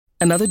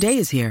Another day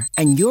is here,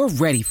 and you're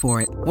ready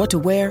for it. What to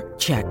wear?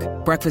 Check.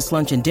 Breakfast,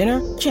 lunch, and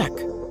dinner? Check.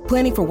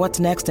 Planning for what's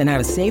next and how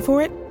to save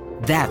for it?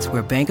 That's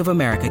where Bank of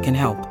America can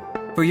help.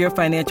 For your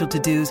financial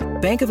to-dos,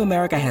 Bank of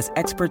America has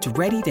experts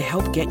ready to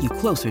help get you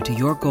closer to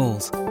your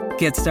goals.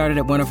 Get started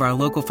at one of our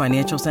local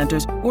financial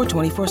centers or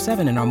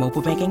 24/7 in our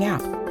mobile banking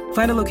app.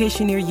 Find a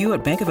location near you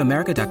at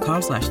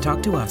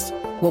bankofamerica.com/talktous.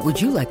 What would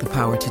you like the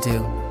power to do?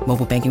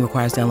 Mobile banking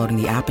requires downloading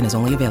the app and is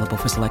only available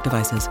for select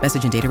devices.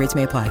 Message and data rates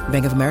may apply.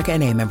 Bank of America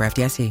N.A., member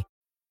FDIC.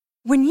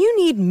 When you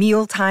need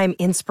mealtime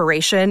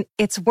inspiration,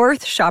 it's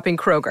worth shopping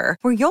Kroger,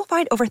 where you'll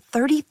find over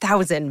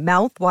 30,000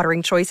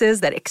 mouth-watering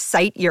choices that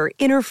excite your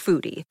inner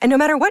foodie. And no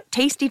matter what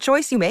tasty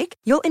choice you make,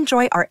 you'll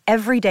enjoy our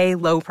everyday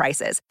low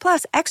prices,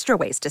 plus extra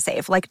ways to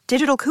save, like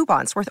digital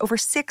coupons worth over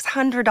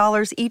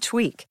 $600 each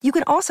week. You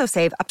can also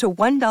save up to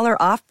 $1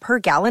 off per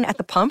gallon at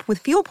the pump with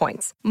fuel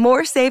points.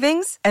 More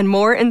savings and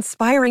more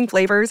inspiring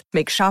flavors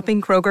make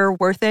shopping Kroger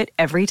worth it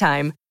every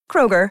time.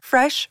 Kroger,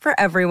 fresh for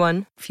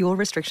everyone. Fuel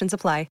restrictions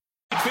apply.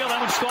 Field,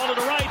 Evans stalled to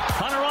the right.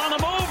 Hunter on the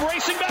move,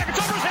 racing back. It's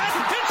over his head.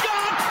 It's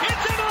gone.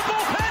 It's into the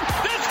bullpen.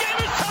 This game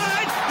is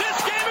tied. This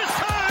game is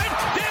tied.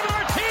 David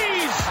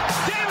Ortiz.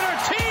 David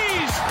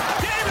Ortiz.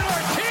 David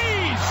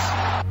Ortiz.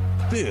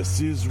 This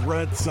is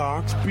Red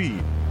Sox Beat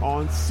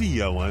on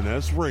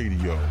CLNS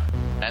Radio.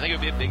 I think it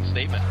would be a big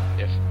statement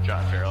if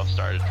John Farrell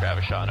started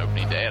Travis Shaw on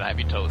opening day, and I'd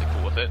be totally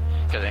cool with it,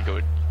 because I think it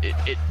would.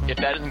 If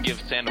that doesn't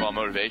give Sandoval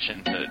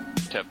motivation to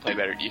play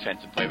better defense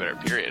and play better,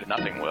 period,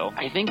 nothing will.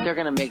 I think they're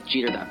going to make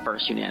Jeter that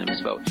first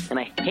unanimous vote, and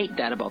I hate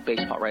that about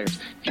baseball writers.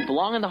 If you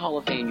belong in the Hall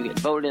of Fame, you get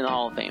voted in the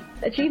Hall of Fame.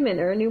 Achievement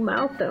or a new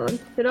milestone.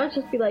 They don't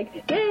just be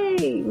like,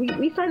 "Yay,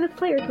 we signed this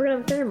player, so we're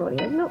going to have a ceremony."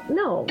 Like,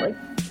 no.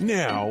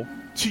 Now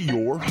to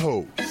your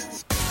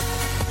hosts.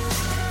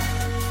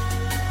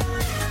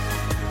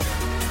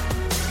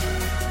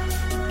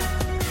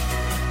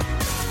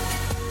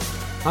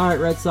 All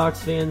right, Red Sox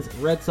fans,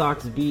 Red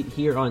Sox Beat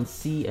here on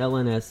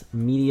CLNS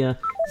Media.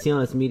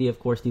 CLNS Media, of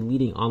course, the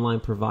leading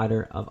online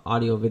provider of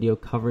audio-video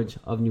coverage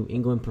of New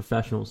England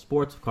professional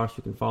sports. Of course,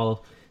 you can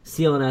follow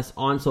CLNS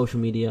on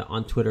social media.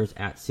 On Twitter's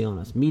at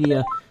CLNS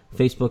Media.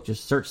 Facebook,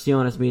 just search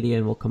CLNS Media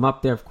and we'll come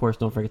up there. Of course,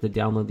 don't forget to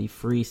download the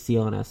free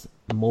CLNS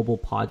mobile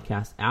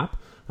podcast app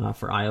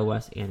for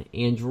iOS and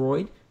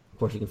Android. Of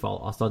course, you can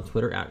follow us on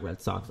Twitter at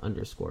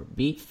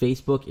 @RedSox_Beat.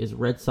 Facebook is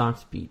Red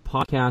Sox Beat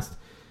Podcast.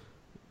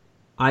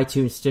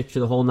 iTunes, Stitcher,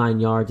 the whole 9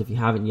 yards. If you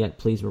haven't yet,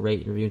 please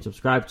rate, review, and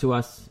subscribe to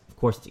us. Of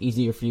course, it's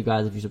easier for you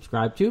guys if you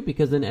subscribe too,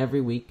 because then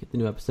every week the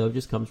new episode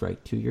just comes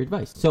right to your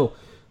device. So,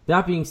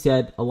 that being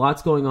said, a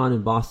lot's going on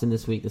in Boston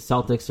this week. The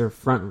Celtics are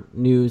front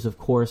news, of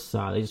course.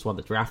 They just won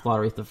the draft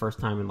lottery for the first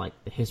time in the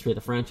history of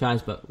the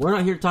franchise, but we're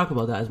not here to talk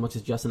about that as much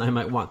as Jess and I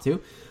might want to.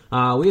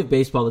 We have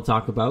baseball to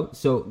talk about.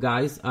 So,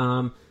 guys,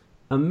 a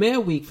meh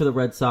week for the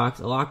Red Sox.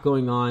 A lot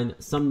going on.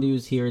 Some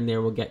news here and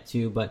there we'll get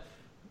to, but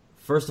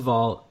first of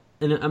all,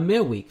 a meh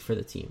week for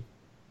the team.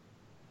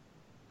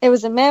 It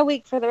was a meh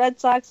week for the Red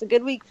Sox, a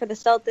good week for the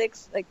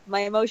Celtics. My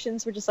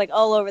emotions were just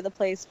all over the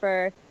place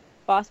for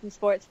Boston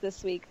sports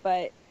this week,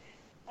 but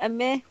a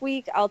meh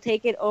week, I'll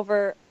take it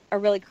over a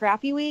really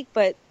crappy week,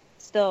 but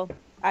still,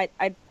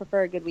 I'd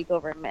prefer a good week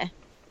over a meh.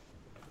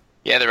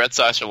 Yeah, the Red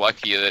Sox are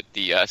lucky that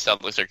the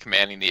Celtics are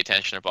commanding the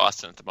attention of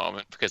Boston at the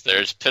moment, because they're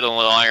just piddling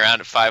along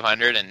around at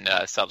 500, and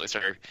Celtics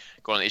are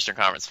going to the Eastern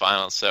Conference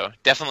Finals. So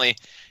definitely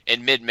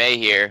in mid-May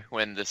here,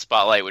 when the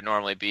spotlight would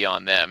normally be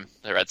on them,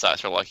 the Red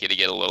Sox are lucky to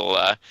get a little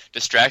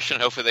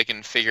distraction. Hopefully they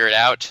can figure it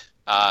out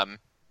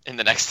in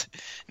the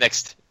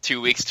next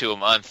 2 weeks to a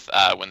month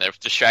when their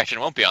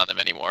distraction won't be on them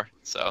anymore.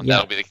 So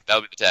that'll be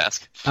the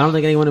task. I don't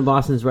think anyone in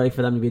Boston is ready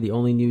for them to be the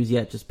only news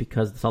yet, just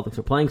because the Celtics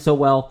are playing so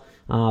well.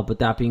 But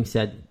that being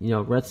said,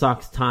 Red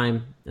Sox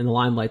time and the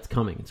limelight's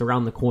coming. It's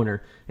around the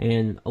corner.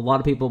 And a lot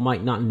of people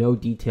might not know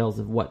details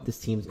of what this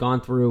team's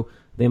gone through.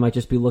 They might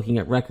just be looking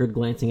at record,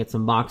 glancing at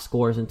some box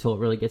scores until it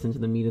really gets into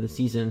the meat of the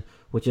season,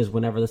 which is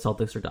whenever the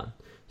Celtics are done.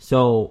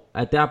 So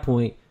at that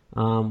point,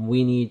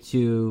 we need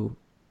to,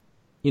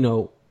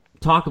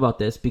 talk about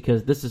this,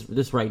 because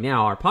this right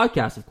now, our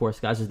podcast, of course,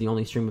 guys, is the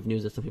only stream of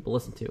news that some people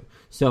listen to.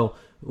 So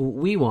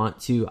we want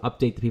to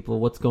update the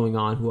people what's going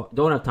on who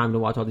don't have time to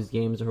watch all these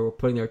games, or who are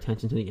putting their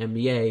attention to the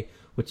NBA,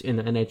 which in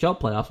the NHL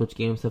playoffs, which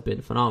games have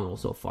been phenomenal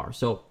so far.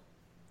 So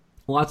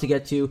a lot to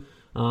get to.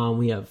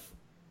 We have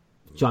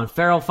John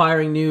Farrell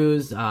firing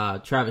news.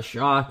 Travis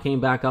Shaw came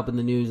back up in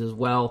the news as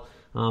well.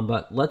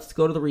 But let's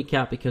go to the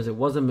recap, because it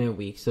was a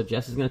mid-week. So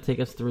Jess is going to take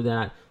us through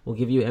that. We'll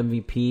give you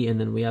MVP, and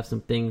then we have some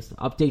things to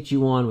update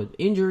you on with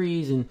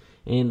injuries and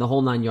the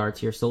whole 9 yards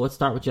here. So let's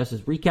start with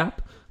Jess's recap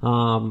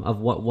of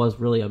what was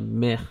really a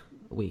meh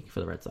week for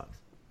the Red Sox.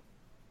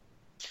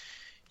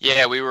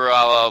 Yeah, we were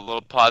all a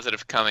little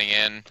positive coming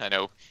in. I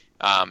know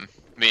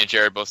me and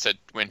Jared both said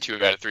win 2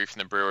 out of 3 from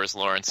the Brewers.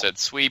 Lauren said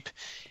sweep.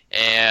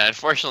 And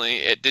unfortunately,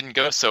 it didn't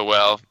go so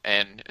well,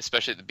 and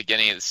especially at the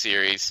beginning of the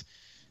series.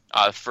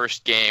 The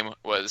first game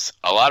was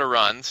a lot of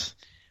runs.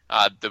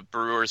 The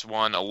Brewers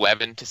won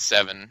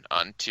 11-7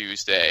 on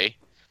Tuesday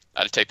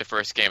to take the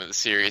first game of the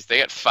series. They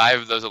got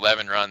 5 of those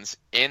 11 runs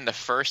in the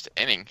first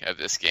inning of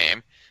this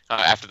game.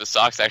 after the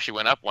Sox actually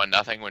went up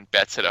 1-0 when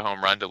Betts hit a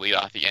home run to lead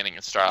off the inning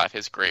and start off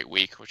his great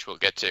week, which we'll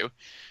get to.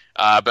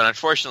 But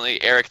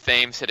unfortunately, Eric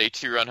Thames hit a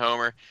 2-run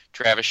homer,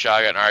 Travis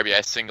Shaw got an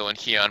RBI single, and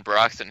Keon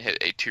Broxton hit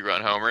a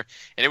 2-run homer,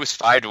 and it was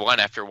 5-1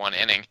 after one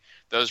inning.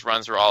 Those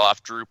runs were all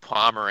off Drew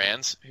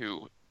Pomeranz,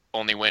 who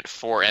only went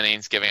 4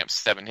 innings, giving up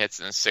 7 hits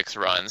and 6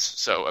 runs,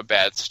 so a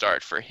bad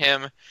start for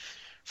him.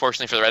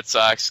 Fortunately for the Red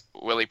Sox,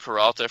 Willie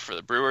Peralta for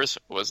the Brewers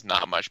was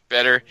not much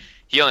better.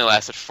 He only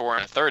lasted 4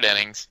 1/3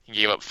 innings. He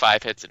gave up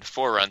 5 hits and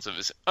 4 runs of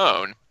his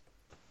own,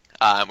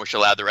 which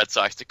allowed the Red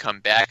Sox to come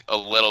back a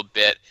little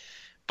bit.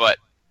 But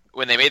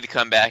when they made the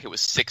comeback, it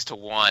was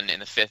 6-1 in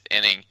the 5th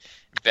inning.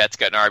 Betts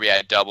got an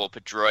RBI double,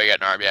 Pedroia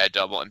got an RBI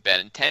double, and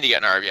Benintendi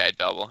got an RBI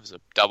double. It was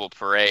a double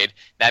parade.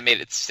 That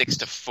made it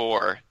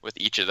 6-4 with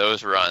each of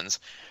those runs.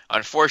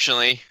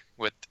 Unfortunately,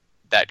 with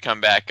that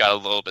comeback got a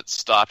little bit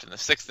stopped in the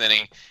 6th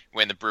inning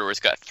when the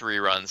Brewers got 3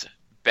 runs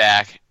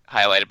back,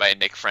 highlighted by a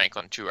Nick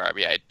Franklin 2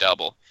 RBI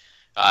double.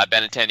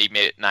 Benintendi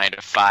made it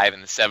 9-5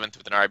 in the 7th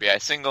with an RBI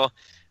single,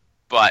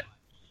 but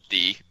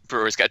the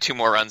Brewers got 2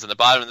 more runs in the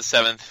bottom of the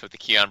 7th with the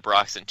Keon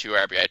Broxton 2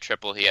 RBI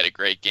triple. He had a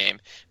great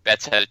game.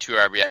 Betts had a 2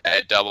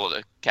 RBI double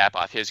to cap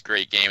off his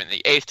great game in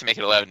the 8th to make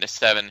it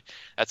 11-7.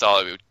 That's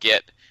all we would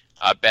get.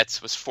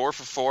 Betts was 4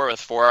 for 4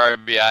 with 4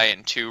 RBI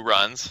and 2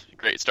 runs.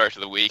 Great start to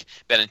the week.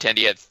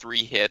 Benintendi had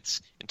 3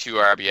 hits and 2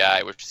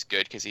 RBI, which is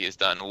good because he has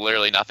done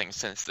literally nothing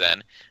since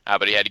then.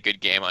 But he had a good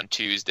game on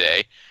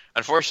Tuesday.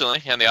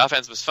 Unfortunately, and the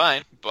offense was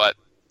fine, but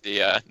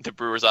the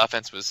Brewers'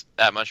 offense was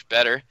that much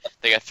better.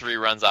 They got 3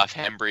 runs off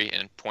Hembree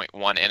in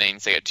 0.1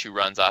 innings. They got 2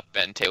 runs off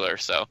Ben Taylor.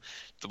 So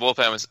the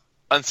bullpen was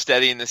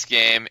unsteady in this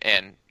game,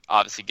 and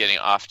obviously getting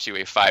off to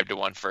a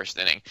 5-1 first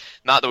inning.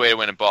 Not the way to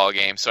win a ball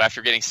game. So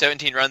after getting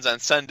 17 runs on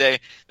Sunday,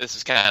 this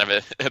was kind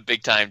of a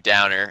big-time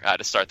downer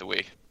to start the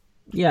week.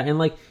 Yeah,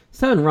 and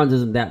 7 runs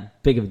isn't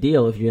that big of a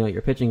deal if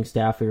your pitching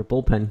staff or your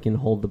bullpen can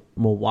hold the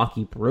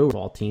Milwaukee Brewers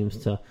all teams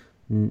to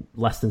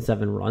less than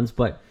 7 runs.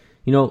 But,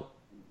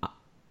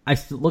 I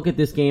look at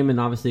this game and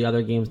obviously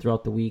other games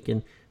throughout the week,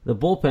 and the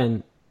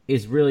bullpen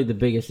is really the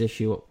biggest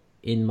issue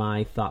in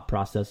my thought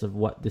process of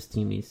what this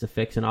team needs to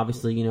fix. And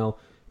obviously,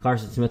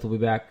 Carson Smith will be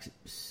back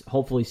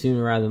hopefully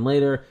sooner rather than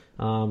later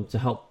to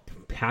help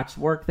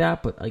patchwork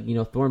that. But,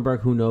 Thornburg,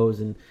 who knows?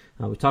 And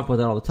we talk about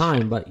that all the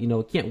time, but,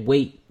 we can't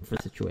wait for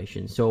the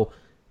situation. So,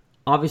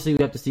 obviously,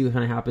 we have to see what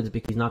kind of happens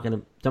because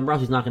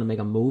Dombrowski's not going to make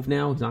a move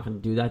now. He's not going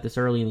to do that this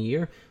early in the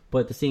year.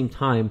 But at the same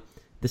time,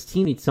 this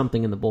team needs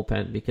something in the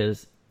bullpen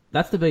because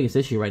that's the biggest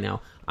issue right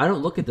now. I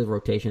don't look at the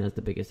rotation as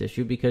the biggest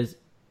issue because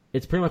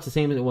it's pretty much the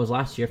same as it was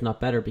last year, if not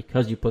better,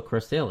 because you put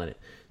Chris Sale in it.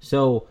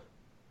 So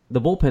the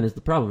bullpen is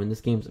the problem, and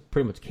this game's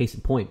pretty much case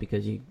in point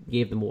because you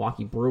gave the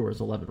Milwaukee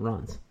Brewers 11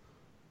 runs.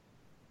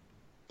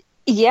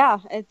 Yeah,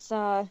 it's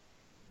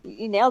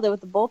you nailed it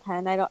with the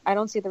bullpen. I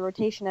don't see the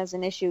rotation as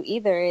an issue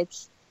either.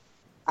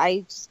 I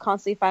just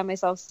constantly find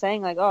myself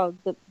saying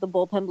the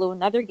bullpen blew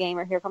another game,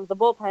 or here comes the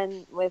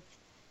bullpen with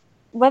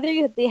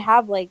whether they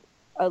have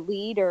a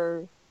lead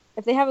or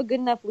if they have a good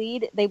enough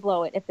lead, they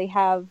blow it. If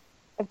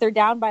they're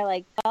down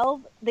by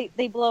 12,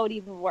 they blow it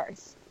even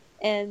worse.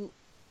 And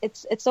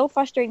it's so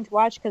frustrating to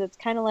watch because it's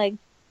kind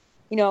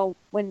of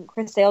when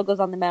Chris Sale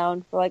goes on the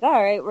mound, we're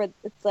all right,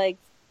 it's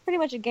pretty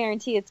much a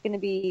guarantee it's going to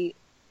be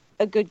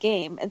a good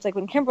game. It's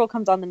when Kimbrel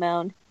comes on the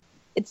mound,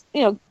 it's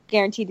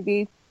guaranteed to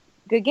be a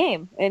good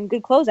game and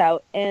good closeout.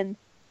 And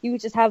you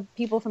just have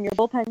people from your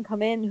bullpen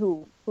come in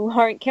who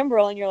aren't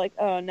Kimbrel, and you're like,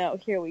 oh no,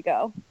 here we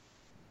go.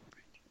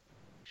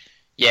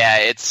 Yeah,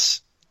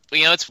 it's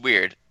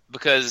weird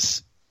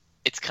because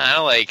it's kind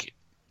of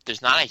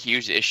there's not a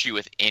huge issue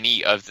with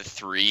any of the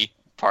 3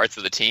 parts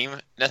of the team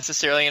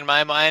necessarily in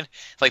my mind.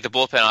 The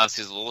bullpen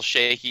obviously is a little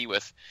shaky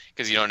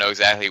because you don't know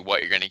exactly what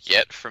you're going to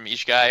get from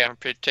each guy on a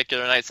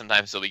particular night.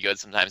 Sometimes he'll be good,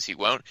 sometimes he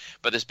won't.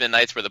 But there's been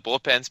nights where the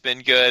bullpen's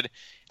been good,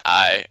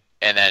 and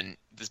then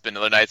there's been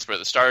other nights where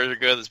the starters are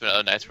good. There's been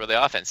other nights where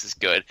the offense is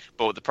good.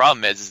 But what the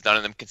problem is none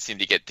of them can seem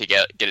to get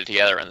it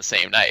together on the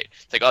same night.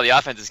 It's the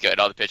offense is good.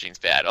 The pitching's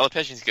bad. The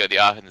pitching's good. The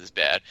offense is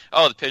bad.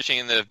 The pitching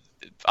and the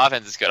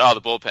offense is good.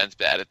 The bullpen's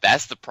bad.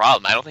 That's the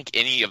problem. I don't think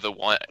any of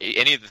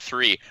the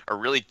 3 are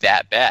really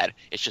that bad.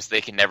 It's just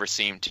they can never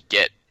seem to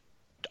get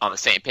on the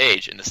same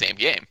page in the same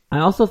game. I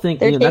also think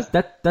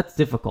that's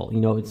difficult.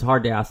 It's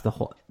hard to ask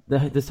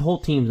this whole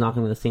team's not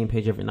going to be on the same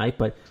page every night,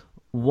 but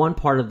one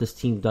part of this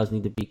team does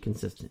need to be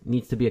consistent. It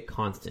needs to be a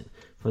constant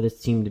for this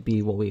team to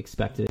be what we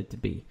expected it to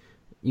be.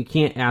 You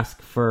can't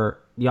ask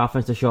for the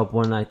offense to show up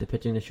one night, the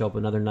pitching to show up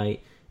another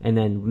night, and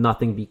then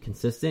nothing be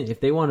consistent.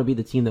 If they want to be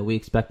the team that we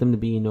expect them to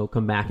be,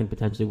 come back and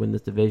potentially win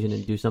this division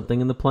and do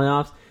something in the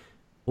playoffs,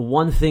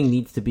 one thing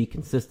needs to be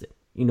consistent.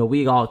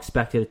 We all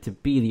expected it to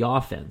be the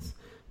offense,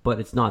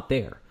 but it's not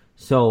there.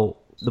 So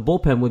the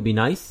bullpen would be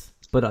nice,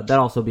 but that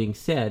also being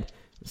said,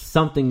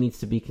 something needs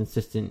to be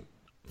consistent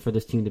for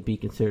this team to be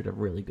considered a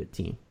really good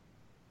team.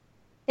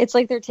 It's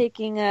they're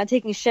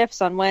taking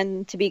shifts on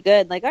when to be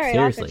good. All right,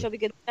 seriously. Offense, she'll be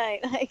good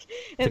tonight.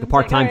 It's a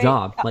part-time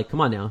job.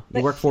 Come on now.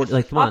 You work for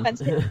come on.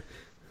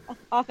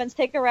 offense,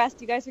 take a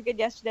rest. You guys were good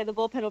yesterday. The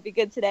bullpen will be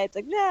good today. It's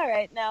like, all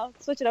right, now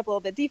switch it up a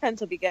little bit. Defense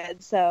will be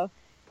good. So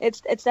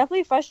it's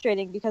definitely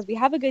frustrating because we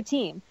have a good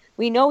team.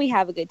 We know we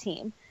have a good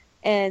team,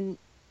 and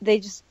they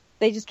just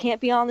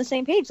can't be on the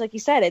same page. Like you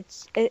said,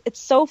 it's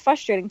so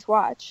frustrating to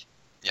watch.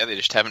 Yeah, they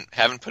just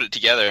haven't put it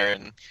together,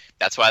 and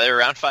that's why they're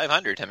around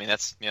 500. I mean,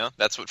 that's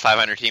what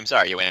 500 teams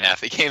are. You win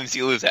half the games,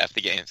 you lose half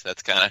the games.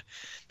 That's kind of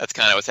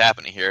what's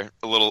happening here.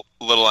 A little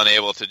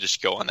unable to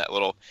just go on that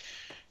little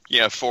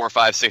 4,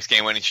 5, 6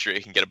 game winning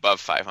streak and get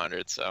above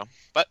 500. So,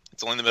 but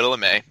it's only in the middle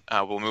of May.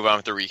 We'll move on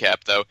with the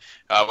recap though.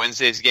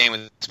 Wednesday's game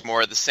was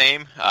more of the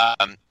same.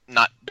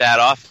 Not bad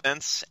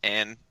offense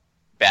and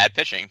bad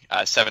pitching.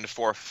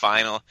 7-4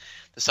 final.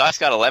 The Sox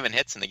got 11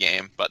 hits in the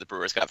game, but the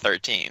Brewers got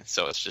 13.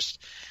 So it's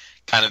just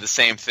kind of the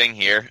same thing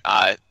here.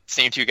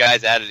 Same two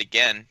guys added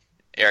again,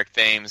 Eric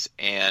Thames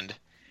and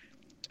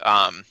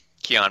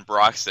Keon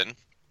Broxton.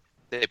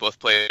 They both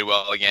played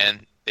well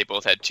again. They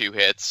both had 2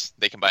 hits.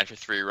 They combined for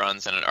 3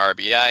 runs and an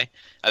RBI.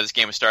 This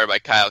game was started by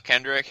Kyle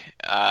Kendrick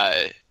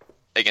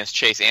against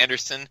Chase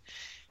Anderson,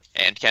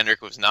 and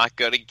Kendrick was not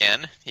good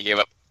again. He gave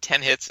up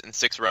 10 hits and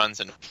 6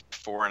 runs in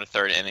 4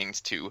 1/3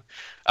 innings to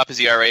up his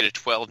ERA to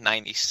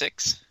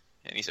 12.96,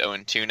 and he's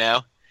 0-2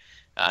 now.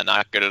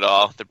 Not good at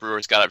all. The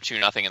Brewers got up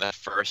 2-0 in the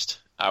first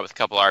with a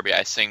couple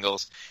RBI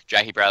singles.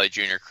 Jackie Bradley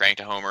Jr.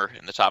 cranked a homer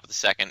in the top of the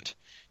second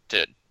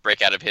to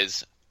break out of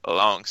his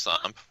long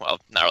slump. Well,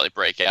 not really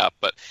break out,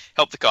 but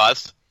help the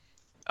cause.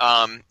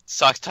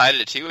 Sox tied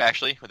it at 2,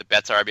 actually, with a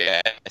Betts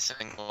RBI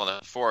single in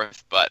the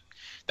fourth, but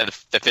then the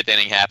 5th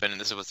inning happened, and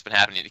this is what's been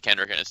happening to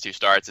Kendrick in his 2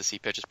 starts, as he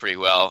pitches pretty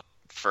well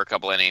for a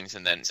couple innings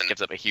and then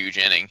gives up a huge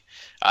inning.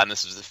 And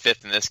this was the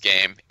 5th in this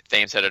game.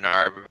 Thames had an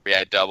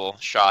RBI double.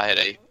 Shaw had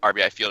a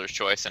RBI fielder's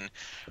choice, and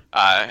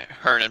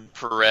Hernan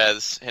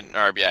Perez hit an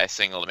RBI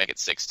single to make it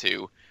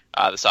 6-2.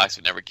 The Sox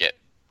would never get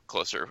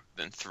closer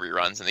than 3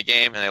 runs in the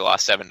game, and they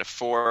lost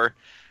 7-4.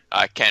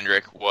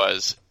 Kendrick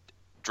was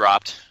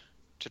dropped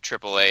to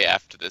AAA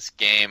after this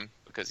game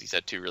because he's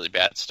had 2 really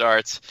bad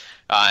starts.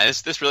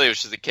 This really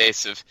was just a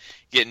case of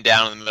getting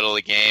down in the middle of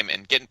the game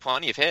and getting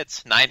plenty of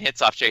hits. 9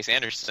 hits off Chase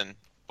Anderson,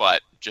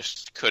 but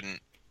just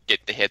couldn't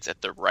get the hits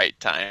at the right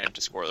time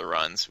to score the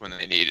runs when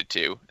they needed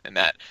to, and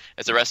that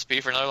is a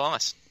recipe for another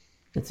loss.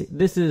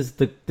 This is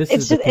the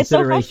consideration. It's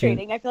so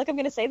frustrating. I feel like I'm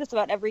going to say this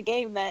about every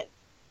game that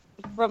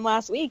from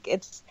last week.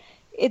 It's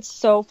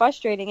so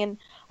frustrating, and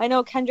I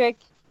know Kendrick.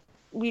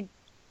 I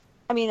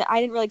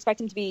didn't really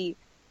expect him to be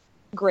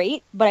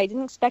great, but I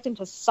didn't expect him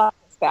to suck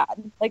as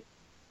bad. Like,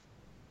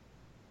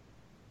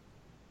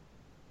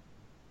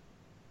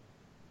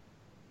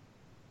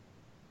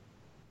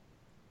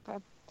 okay.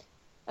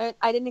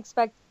 I didn't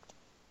expect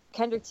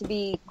Kendrick to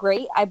be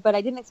great, but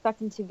I didn't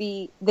expect him to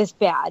be this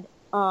bad.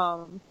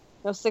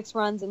 6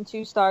 runs and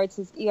 2 starts.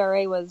 His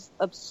ERA was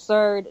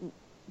absurd. And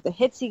the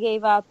hits he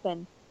gave up,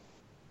 and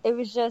it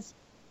was just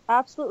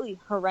absolutely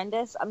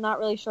horrendous. I'm not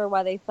really sure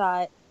why they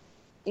thought,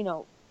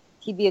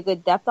 he'd be a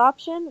good depth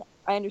option.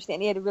 I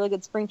understand he had a really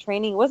good spring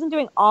training. He wasn't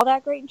doing all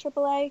that great in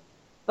AAA,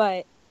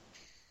 but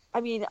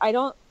I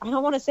don't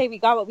want to say we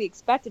got what we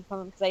expected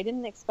from him because I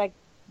didn't expect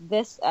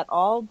this at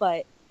all.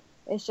 But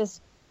it's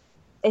just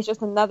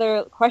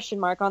another question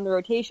mark on the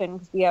rotation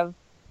because we have,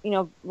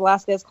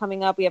 Velasquez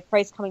coming up, we have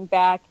Price coming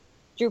back,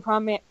 Drew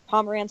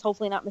Pomeranz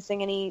hopefully not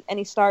missing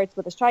any starts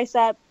with his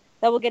tricep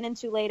that we'll get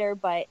into later.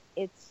 But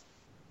it's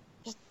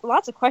just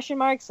lots of question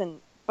marks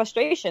and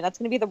frustration. That's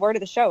going to be the word of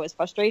the show, is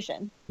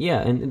frustration. Yeah,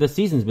 and the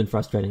season's been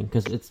frustrating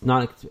because it's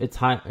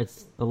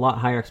a lot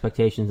higher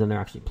expectations than they're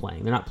actually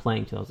playing. They're not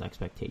playing to those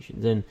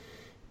expectations. And,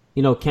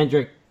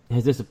 Kendrick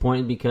has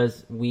disappointed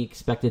because we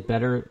expected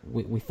better.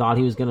 We thought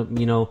he was going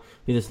to,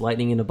 be this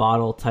lightning in a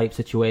bottle type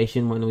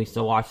situation when we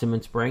still watched him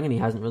in spring, and he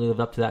hasn't really lived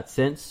up to that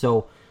since.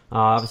 So,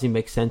 obviously it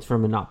makes sense for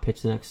him to not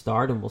pitch the next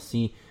start, and we'll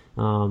see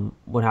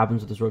what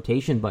happens with his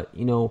rotation. But,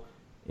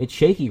 it's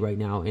shaky right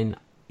now, and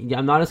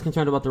I'm not as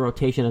concerned about the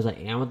rotation as I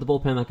am with the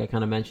bullpen, like I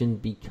kind of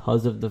mentioned,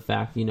 because of the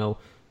fact, you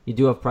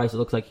do have Price. It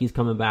looks like he's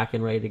coming back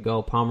and ready to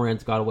go.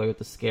 Pomeranz got away with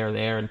the scare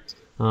there,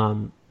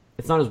 and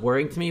it's not as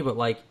worrying to me,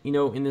 but,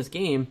 in this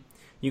game,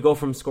 you go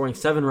from scoring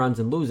 7 runs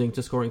and losing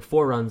to scoring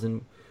 4 runs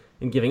and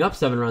giving up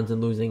 7 runs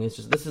and losing. It's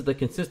just, this is the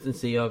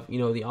consistency of,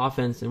 the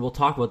offense, and we'll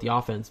talk about the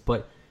offense,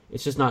 but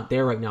it's just not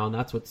there right now, and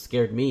that's what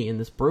scared me in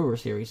this Brewer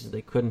series, is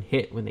they couldn't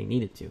hit when they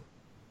needed to.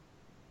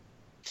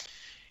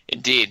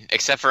 Indeed,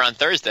 except for on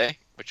Thursday,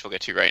 which we'll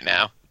get to right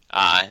now.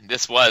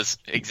 This was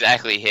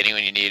exactly hitting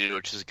when you needed,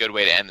 which is a good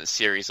way to end the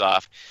series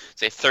off.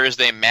 It's a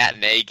Thursday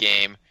matinee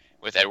game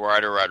with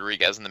Eduardo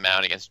Rodriguez on the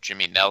mound against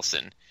Jimmy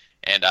Nelson.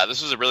 And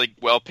this was a really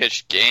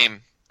well-pitched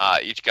game.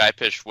 Each guy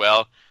pitched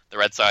well. The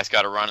Red Sox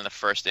got a run in the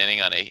first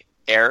inning on a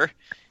error,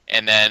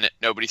 and then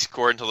nobody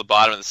scored until the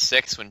bottom of the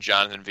 6th when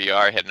Jonathan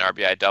Villar hit an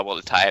RBI double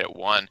to tie it at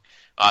 1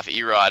 off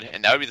Erod,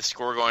 and that would be the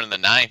score going in the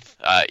 9th.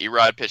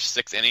 Erod pitched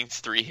 6 innings,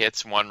 3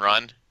 hits, 1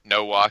 run.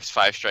 No walks,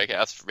 5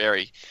 strikeouts.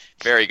 Very,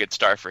 very good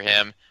start for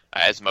him,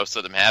 as most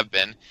of them have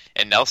been.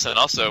 And Nelson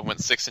also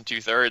went 6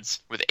 2/3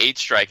 with 8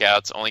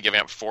 strikeouts, only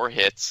giving up 4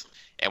 hits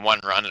and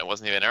 1 run, and it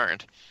wasn't even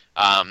earned.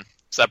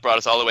 So that brought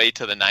us all the way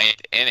to the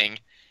 9th inning,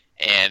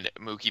 and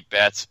Mookie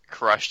Betts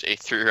crushed a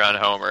 3-run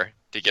homer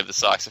to give the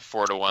Sox a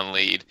 4-1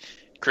 lead.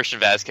 Christian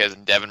Vasquez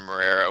and Devin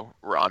Marrero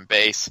were on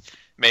base,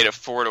 made it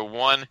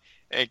 4-1,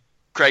 and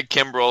Craig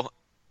Kimbrell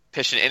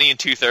pitched an inning and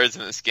 2/3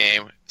 in this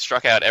game,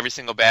 struck out every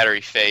single batter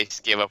he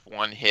faced, gave up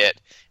 1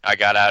 hit,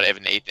 got out of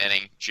an 8th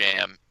inning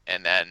jam,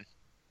 and then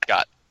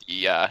got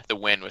the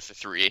win with the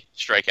 3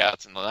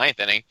 strikeouts in the 9th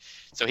inning.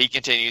 So he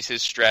continues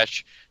his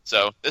stretch.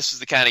 So this is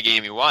the kind of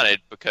game you wanted,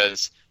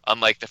 because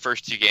unlike the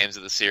first 2 games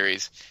of the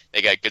series,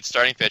 they got good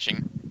starting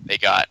pitching, they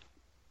got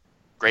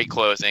great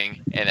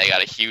closing, and they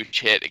got a huge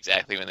hit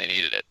exactly when they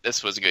needed it.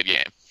 This was a good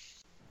game.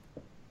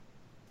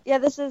 Yeah,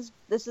 this is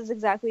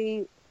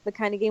exactly the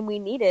kind of game we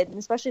needed, and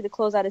especially to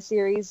close out a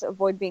series,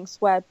 avoid being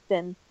swept,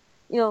 and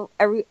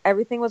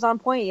everything was on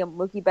point.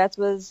 Mookie Betts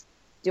was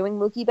doing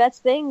Mookie Betts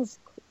things.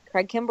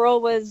 Craig Kimbrell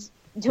was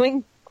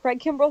doing Craig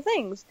Kimbrell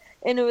things,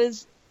 and it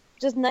was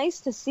just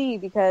nice to see,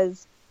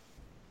 because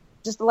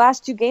just the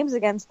last 2 games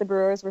against the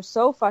Brewers were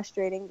so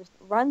frustrating. Just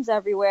runs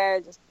everywhere.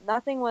 Just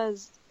nothing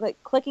was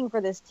clicking for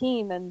this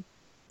team, and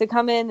to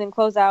come in and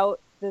close out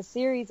the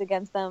series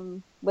against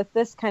them with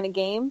this kind of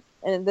game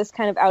and this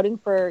kind of outing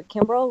for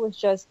Kimbrell was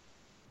just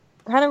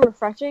kind of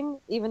refreshing.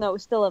 Even though it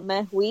was still a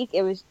meh week,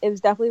 it was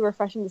definitely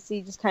refreshing to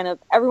see just kind of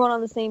everyone on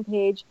the same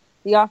page.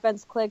 The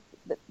offense clicked.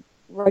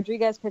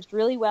 Rodriguez pitched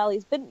really well.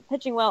 He's been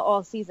pitching well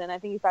all season. I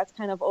think that's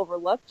kind of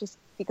overlooked just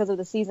because of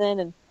the season,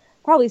 and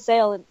probably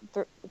Sale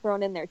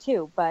thrown in there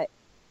too. But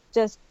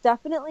just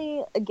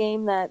definitely a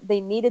game that they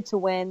needed to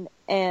win,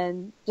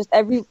 and just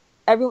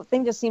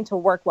everything just seemed to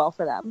work well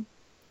for them.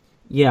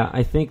 Yeah,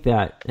 I think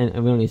that, and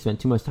we don't need to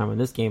spend too much time on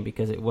this game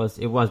because it was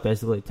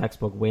basically a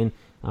textbook win.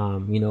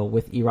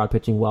 With Erod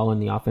pitching well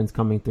and the offense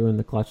coming through in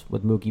the clutch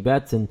with Mookie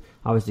Betts, and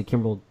obviously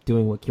Kimbrell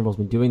doing what Kimbrell's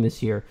been doing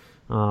this year.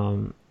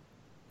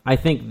 I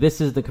think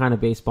this is the kind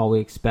of baseball we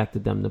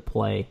expected them to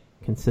play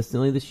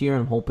consistently this year.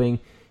 I'm hoping,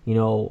 we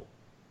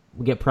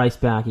get Price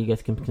back, he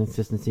gets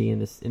consistency in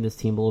this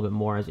team a little bit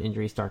more as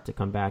injuries start to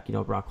come back.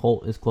 Brock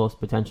Holt is close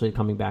potentially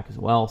coming back as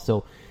well.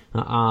 So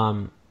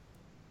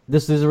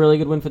this is a really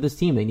good win for this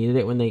team. They needed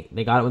it when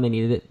they got it when they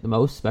needed it the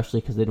most,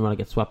 especially because they didn't want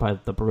to get swept by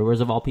the Brewers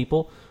of all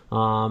people.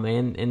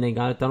 And they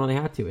got it done when they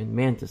had to. And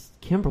man,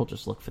 Kimbrell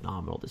just looked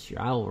phenomenal this year.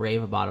 I will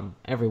rave about him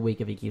every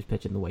week if he keeps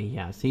pitching the way he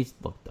has. He's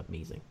looked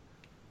amazing.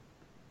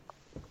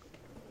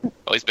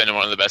 Well, he's been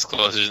one of the best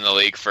closers in the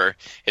league for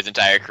his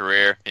entire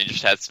career. He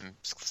just had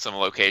some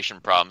location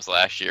problems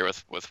last year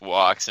with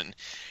walks, and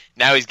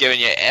now he's giving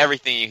you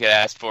everything you could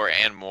ask for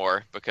and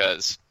more,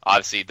 because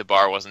obviously the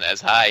bar wasn't as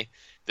high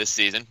this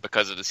season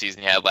because of the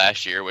season he had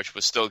last year, which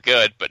was still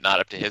good, but not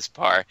up to his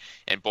par.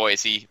 And boy,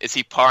 is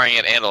he parring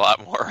it and a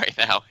lot more right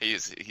now.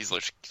 He's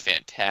looked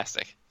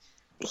fantastic.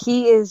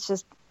 He is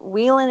just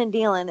wheeling and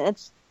dealing.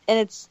 This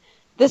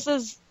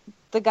is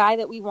the guy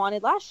that we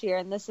wanted last year,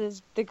 and this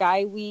is the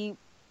guy we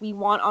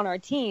want on our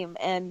team,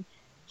 and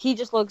he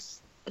just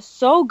looks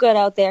so good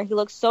out there. He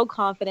looks so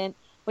confident.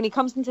 When he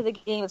comes into the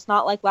game, it's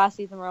not like last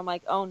season where I'm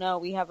like, oh no,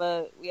 we have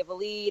a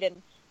lead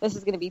and this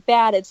is going to be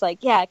bad. It's like,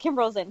 yeah,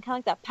 Kimbrell's in, kind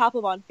of like that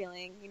Papelbon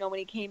feeling, when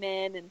he came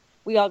in and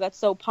we all got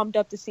so pumped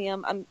up to see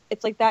him.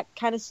 It's like that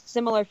kind of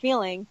similar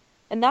feeling,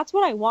 and that's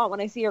what I want when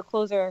I see our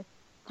closer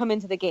come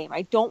into the game.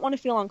 I don't want to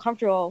feel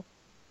uncomfortable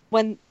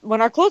when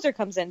our closer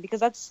comes in, because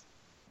that's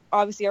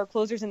obviously our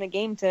closer's in the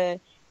game to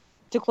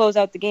close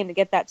out the game, to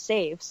get that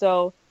save.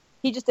 So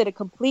he just did a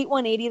complete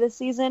 180 this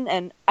season,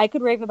 and I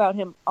could rave about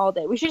him all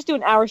day. We should just do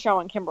an hour show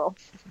on Kimbrell.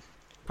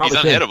 He's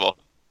unhittable.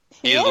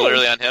 He's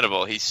literally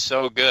unhittable. He's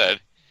so good.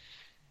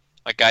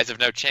 Like, guys have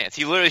no chance.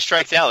 He literally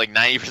strikes out like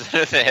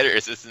 90% of the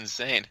hitters. It's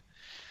insane.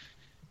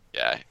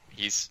 Yeah,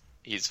 he's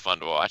fun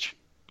to watch.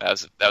 That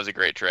was a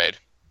great trade.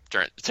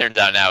 Turns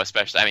out now,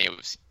 especially, it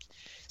was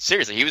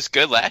seriously, he was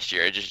good last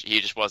year. He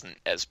just wasn't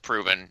as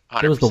proven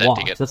 100% it was the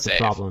walks. To get That's the the save.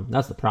 problem.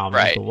 That's the problem.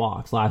 Right. The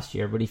walks last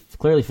year, but he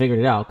clearly figured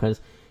it out, because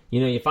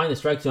you find the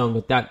strike zone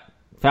with that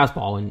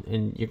fastball,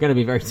 and you're going to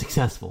be very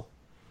successful.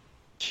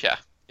 Yeah,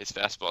 his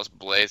fastball is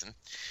blazing.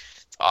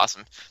 It's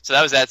awesome. So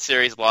that was that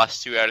series.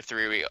 Lost 2 out of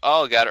 3. We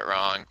all got it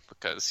wrong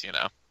because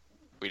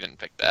we didn't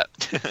pick that.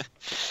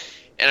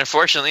 And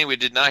unfortunately, we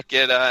did not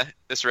get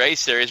this Rays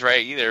series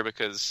right either,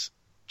 because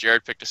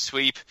Jared picked a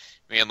sweep.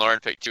 Me and Lauren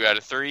picked 2 out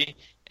of 3.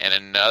 And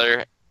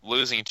another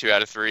losing 2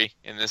 out of 3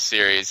 in this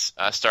series,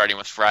 starting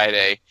with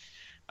Friday.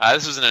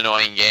 This was an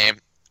annoying game.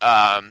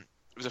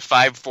 It was a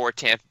 5-4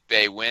 Tampa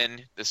Bay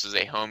win. This was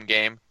a home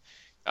game.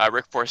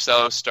 Rick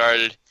Porcello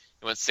started.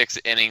 He went 6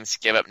 innings,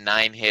 gave up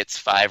 9 hits,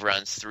 5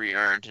 runs, 3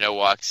 earned, no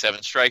walks, 7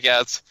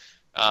 strikeouts.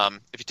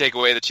 If you take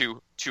away the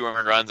two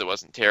earned runs, it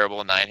wasn't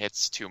terrible. 9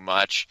 hits, too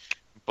much.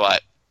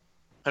 But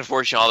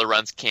unfortunately, all the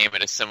runs came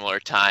at a similar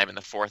time in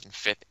the 4th and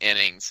 5th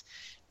innings.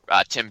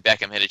 Tim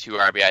Beckham hit a 2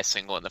 RBI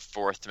single in the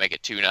 4th to make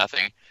it 2-0.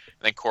 And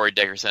then Corey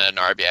Dickerson had an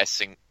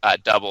RBI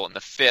double in the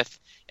 5th,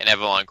 and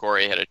Evan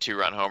Longoria hit a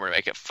 2-run homer to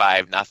make it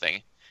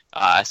 5-0.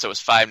 So it was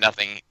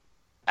 5-0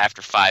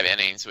 after 5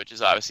 innings, which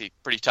is obviously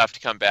pretty tough to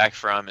come back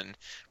from. And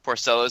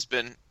Porcello's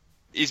been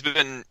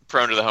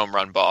prone to the home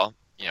run ball.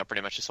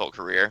 pretty much his whole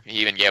career. He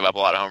even gave up a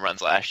lot of home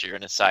runs last year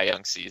in his Cy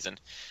Young season.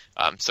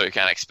 So you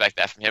kind of expect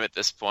that from him at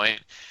this point.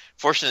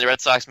 Fortunately, the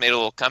Red Sox made a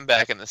little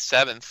comeback in the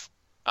 7th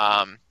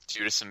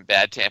due to some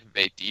bad Tampa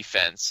Bay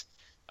defense.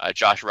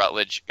 Josh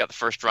Rutledge got the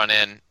first run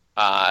in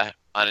on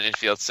an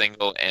infield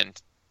single,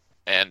 and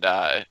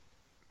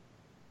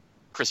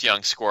Chris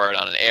Young scored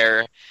on an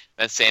error.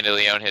 Then Sandy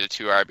Leon hit a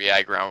 2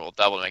 RBI ground rule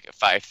double to make it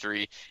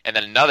 5-3. And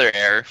then another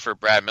error for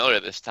Brad Miller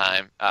this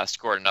time,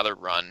 scored another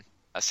run.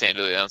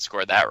 Sandy Leon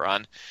scored that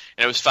run.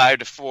 And it was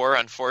 5-4,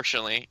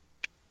 unfortunately,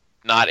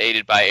 not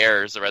aided by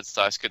errors. The Red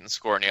Sox couldn't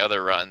score any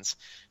other runs.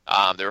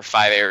 There were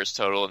 5 errors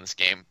total in this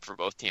game for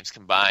both teams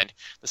combined.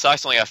 The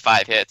Sox only got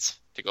 5 hits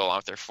to go along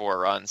with their 4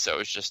 runs, so it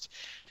was just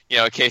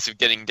a case of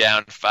getting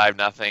down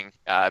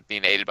 5-0,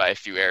 being aided by a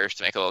few errors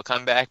to make a little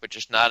comeback, but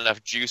just not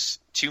enough juice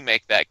to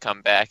make that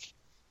comeback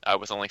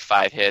with only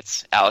 5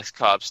 hits. Alex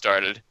Cobb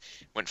started,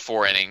 went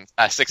 4 innings,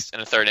 6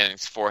 and a third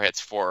innings, 4 hits,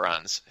 4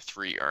 runs,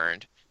 3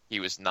 earned. He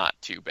was not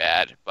too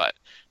bad, but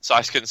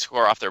Sox couldn't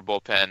score off their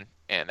bullpen,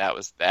 and that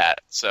was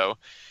that. So,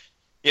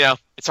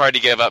 it's hard to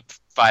give up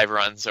 5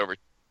 runs over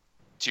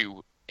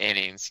 2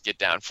 innings, get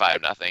down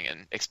 5-0,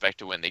 and expect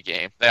to win the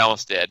game. They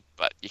almost did,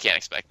 but you can't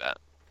expect that.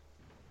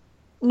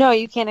 No,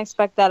 you can't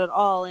expect that at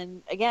all.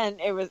 And again,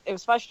 it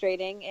was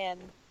frustrating, and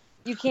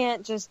you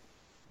can't just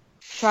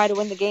try to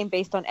win the game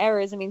based on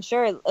errors. I mean,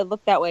 sure, it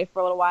looked that way for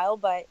a little while,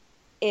 but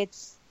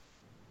it's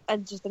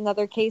just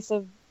another case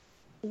of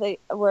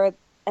where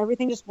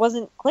everything just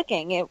wasn't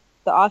clicking.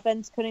 The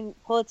offense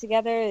couldn't pull it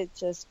together. It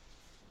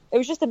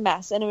was just a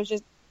mess, and it was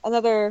just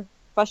another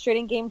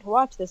frustrating game to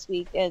watch this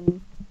week.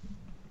 And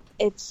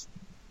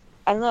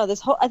I don't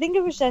know, I think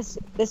it was just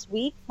this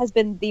week has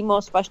been the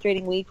most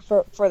frustrating week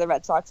for the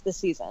Red Sox this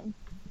season.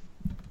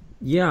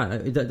 Yeah,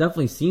 it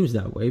definitely seems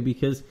that way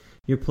because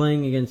you're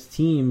playing against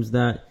teams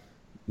that,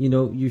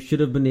 you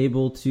should have been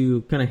able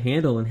to kind of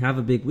handle and have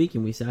a big week.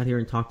 And we sat here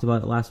and talked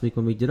about it last week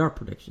when we did our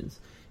predictions.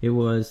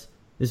 This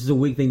is a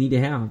week they need to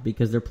have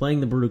because they're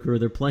playing the Brew Crew,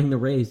 they're playing the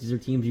Rays. These are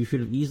teams you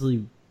should have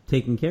easily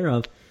taken care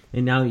of.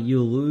 And now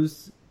you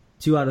lose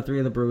 2 out of 3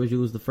 of the Brewers. You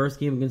lose the first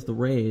game against the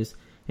Rays,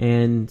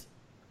 and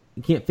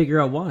you can't figure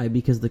out why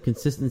because the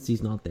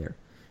consistency's not there.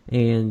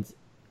 And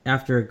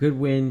after a good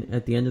win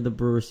at the end of the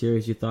Brewer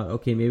series, you thought,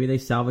 okay, maybe they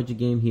salvage a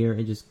game here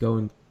and just go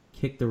and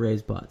kick the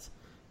Rays' butts.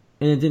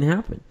 And it didn't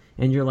happen.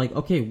 And you're like,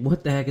 okay,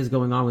 what the heck is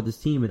going on with this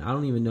team? And I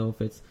don't even know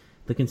if it's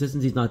the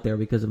consistency's not there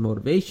because of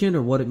motivation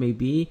or what it may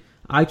be.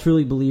 I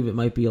truly believe it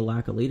might be a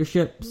lack of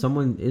leadership.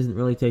 Someone isn't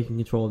really taking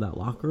control of that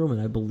locker room,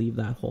 and I believe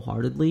that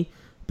wholeheartedly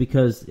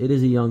because it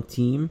is a young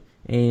team,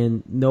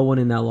 and no one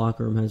in that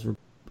locker room has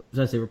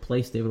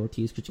replaced David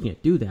Ortiz because you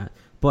can't do that.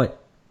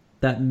 But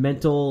that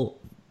mental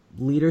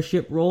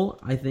leadership role,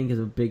 I think, is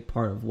a big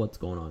part of what's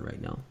going on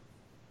right now.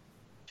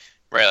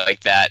 Right,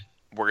 like that,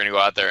 we're going to go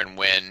out there and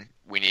win.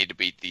 We need to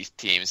beat these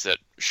teams that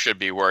should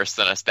be worse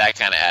than us. That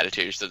kind of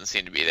attitude just doesn't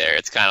seem to be there.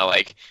 It's kind of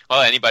like,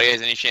 well, anybody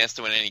has any chance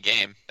to win any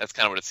game. That's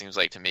kind of what it seems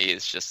like to me.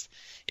 It's just,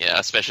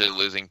 especially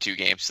losing 2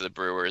 games to the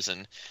Brewers,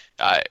 and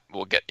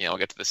we'll get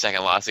to the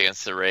second loss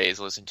against the Rays,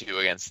 losing 2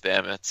 against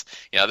them. It's,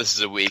 this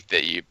is a week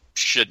that you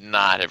should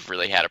not have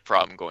really had a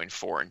problem going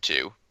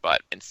 4-2,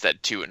 but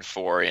instead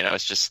 2-4.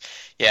 It's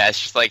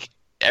just like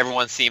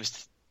everyone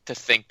seems to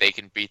think they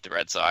can beat the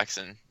Red Sox,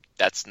 and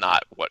that's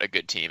not what a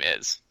good team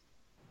is.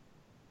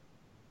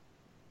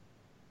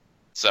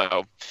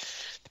 So,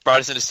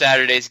 brought us into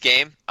Saturday's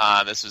game.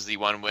 This was the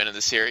one win of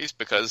the series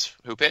because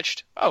who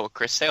pitched? Oh,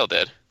 Chris Sale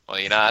did. Well,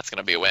 that's going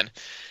to be a win.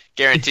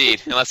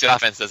 Guaranteed, unless the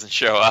offense doesn't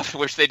show up,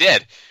 which they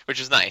did, which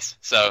was nice.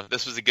 So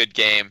this was a good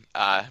game,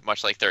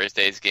 much like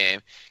Thursday's game.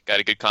 Got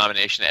a good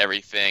combination of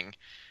everything.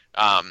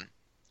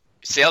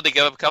 Sale did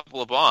give up a couple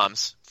of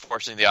bombs.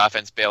 Fortunately, the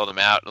offense bailed him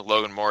out.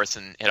 Logan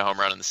Morrison hit a home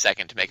run in the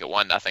second to make it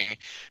 1-0.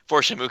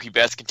 Fortunately, Mookie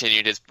Betts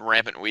continued his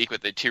rampant week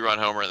with a 2-run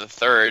homer in the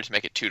third to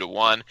make it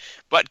 2-1.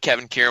 But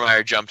Kevin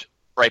Kiermaier jumped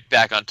right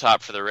back on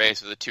top for the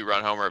Rays with a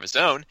 2-run homer of his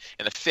own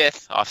in the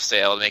fifth off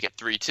Sale to make it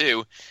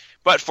 3-2.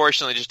 But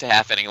fortunately, just a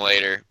half inning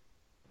later,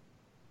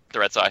 the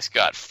Red Sox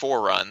got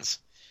 4 runs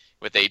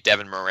with a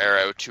Devin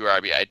Marrero 2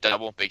 RBI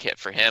double, big hit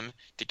for him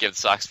to give the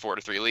Sox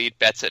 4-3 lead.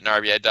 Betts hit an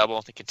RBI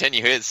double to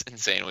continue his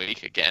insane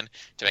week again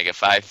to make it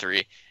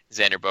 5-3.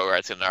 Xander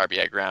Bogaerts hit an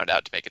RBI ground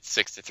out to make it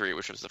 6-3,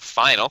 which was the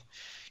final.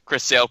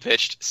 Chris Sale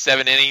pitched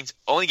 7 innings,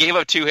 only gave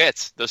up 2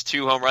 hits. Those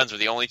 2 home runs were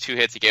the only 2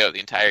 hits he gave up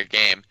the entire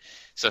game.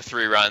 So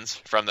 3 runs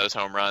from those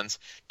home runs,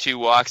 2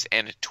 walks,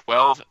 and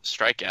 12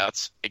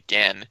 strikeouts.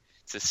 Again,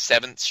 it's his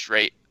 7th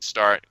straight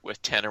start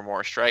with 10 or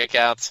more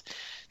strikeouts.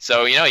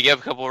 So, he gave up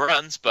a couple of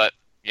runs, but,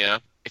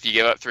 if you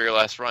give up 3 or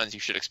less runs, you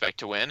should expect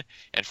to win.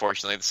 And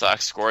fortunately, the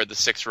Sox scored the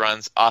 6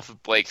 runs off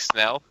of Blake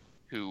Snell,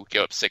 who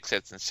gave up 6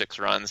 hits and 6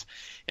 runs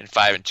in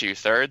 5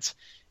 2/3.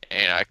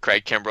 And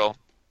Craig Kimbrell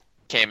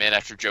came in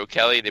after Joe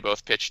Kelly. They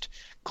both pitched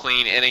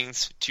clean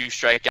innings, 2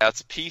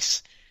 strikeouts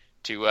apiece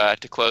to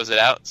close it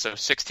out. So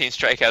 16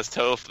 strikeouts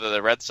total for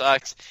the Red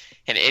Sox.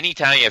 And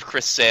anytime you have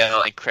Chris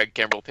Sale and Craig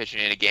Kimbrell pitching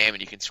in a game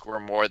and you can score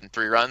more than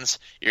 3 runs,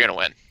 you're going to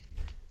win.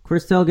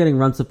 Chris Sale getting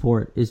run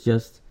support is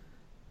just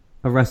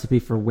a recipe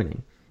for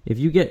winning. If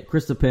you get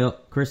Chris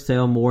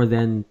Sale more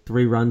than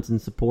 3 runs in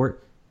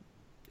support,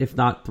 if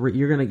not 3,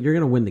 you're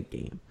gonna win the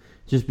game.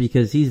 Just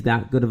because he's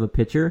that good of a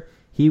pitcher.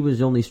 He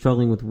was only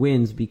struggling with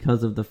wins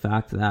because of the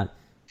fact that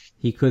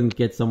he couldn't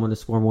get someone to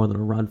score more than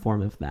a run for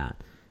him, if that.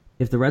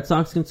 If the Red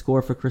Sox can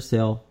score for Chris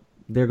Sale,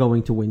 they're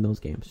going to win those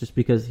games just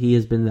because he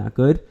has been that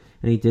good,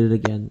 and he did it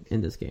again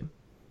in this game.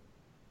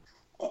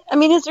 I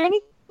mean, is there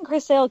anything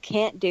Chris Sale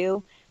can't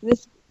do?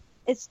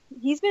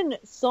 He's been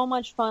so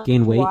much fun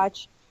Gain weight. to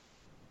watch.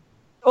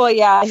 Well,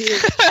 yeah,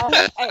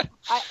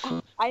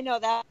 I know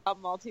that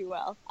album all too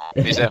well.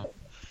 Me too.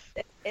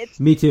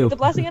 Me too. It's a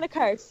blessing and a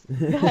curse.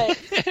 But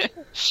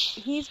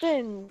he's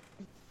been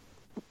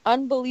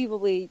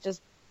unbelievably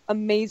just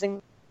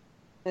amazing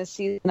this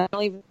season. Not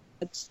only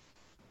it's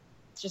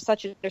just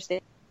such an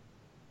understatement.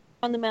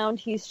 On the mound,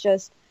 he's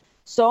just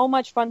so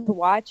much fun to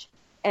watch,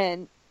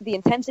 and the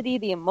intensity,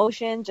 the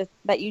emotion,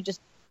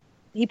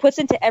 he puts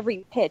into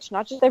every pitch,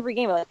 not just every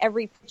game, but like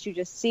every pitch you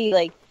just see.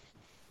 Like,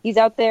 he's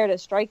out there to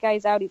strike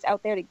guys out. He's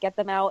out there to get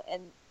them out,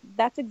 and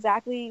that's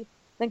exactly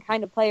the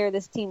kind of player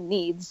this team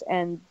needs.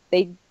 And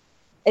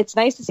it's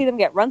nice to see them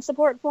get run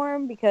support for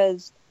him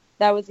because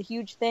that was a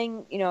huge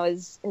thing. You know,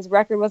 his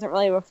record wasn't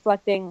really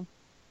reflecting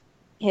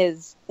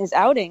his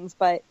outings,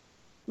 but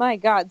my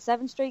God,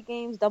 7 straight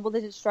games,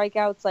 double-digit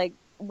strikeouts. Like,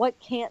 what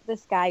can't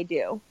this guy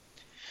do?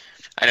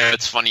 I know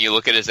it's funny. You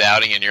look at his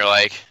outing and you're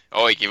like,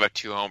 oh, he gave up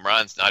 2 home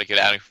runs. Not a good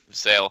outing from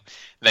Sale.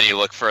 Then you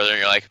look further and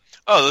you're like,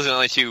 oh, those are the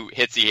only 2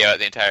 hits he had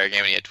the entire game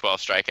and he had 12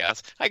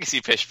 strikeouts. I guess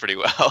he pitched pretty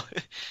well.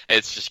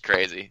 It's just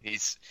crazy.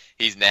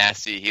 He's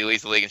nasty. He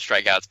leads the league in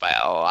strikeouts by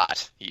a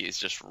lot. He is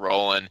just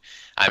rolling.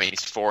 I mean,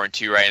 he's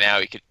 4-2 right now.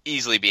 He could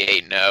easily be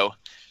 8-0.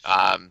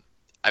 I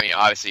mean,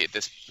 obviously,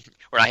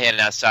 we're not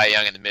handing out Cy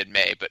Young in the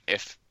mid-May, but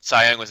if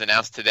Cy Young was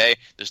announced today,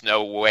 there's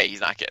no way he's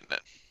not getting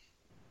it.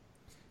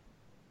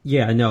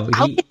 Yeah, no.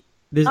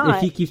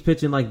 If he keeps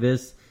pitching like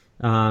this,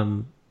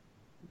 then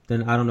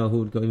I don't know who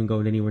would even go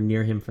anywhere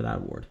near him for that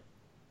award.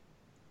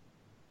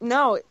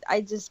 No,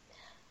 I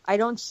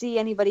don't see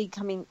anybody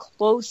coming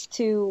close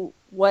to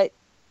what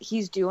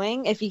he's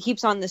doing. If he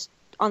keeps on this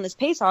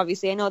pace,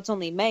 obviously, I know it's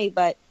only May,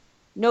 but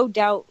no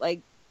doubt,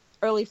 like,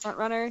 early front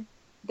runner,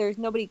 there's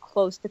nobody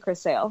close to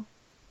Chris Sale.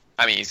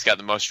 I mean, he's got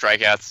the most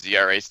strikeouts. The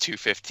ERA is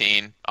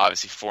 2.15.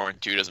 Obviously,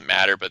 4-2 doesn't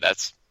matter, but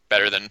that's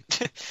better than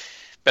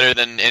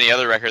any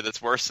other record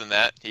that's worse than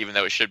that. Even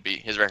though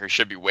his record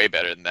should be way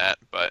better than that.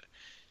 But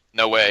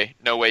no way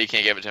you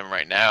can't give it to him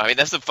right now. I mean,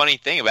 that's the funny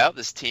thing about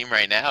this team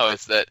right now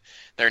is that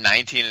they're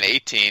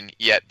 19-18,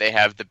 yet they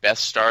have the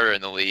best starter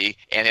in the league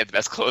and they have the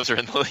best closer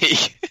in the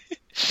league.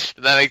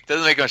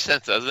 Doesn't make much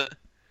sense, does it?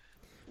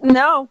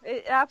 No,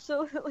 it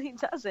absolutely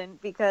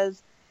doesn't,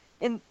 because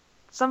in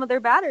some of their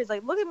batters,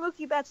 like, look at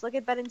Mookie Betts, look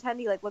at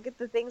Benintendi, like, look at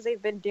the things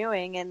they've been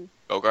doing, and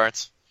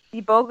Bogarts.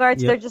 The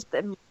Bogarts, yep. They're just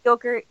a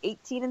mediocre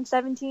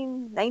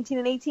 18-17,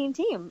 19-18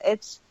 team.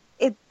 It's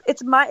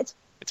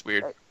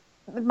weird.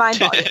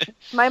 Mind-boggling.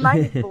 My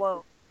mind is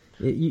blown.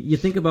 You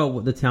think about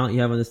what the talent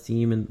you have on this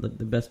team and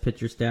the best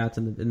pitcher stats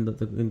and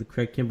the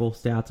Craig Kimbrell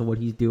stats and what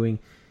he's doing.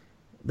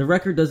 The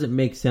record doesn't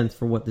make sense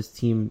for what this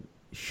team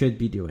should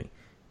be doing.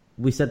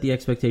 We set the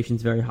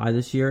expectations very high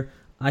this year.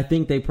 I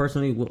think they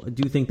personally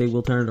do think they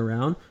will turn it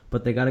around,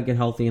 but they got to get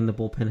healthy and the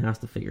bullpen has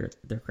to figure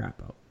their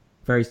crap out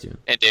very soon.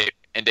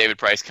 And David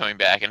Price coming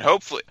back, and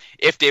hopefully,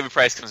 if David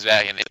Price comes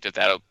back, and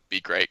that'll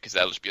be great because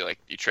that'll just be like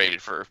you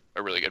traded for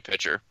a really good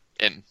pitcher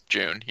in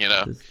June. You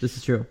know, this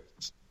is true.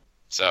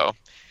 So,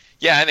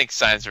 yeah, I think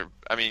signs are.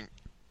 I mean,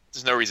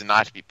 there's no reason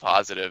not to be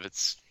positive.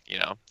 It's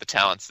the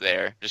talent's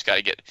there. Just got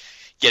to get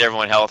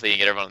everyone healthy and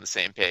get everyone on the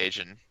same page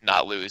and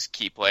not lose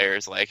key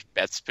players like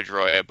Betts,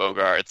 Pedroia,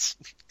 Bogarts,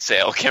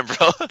 Sale,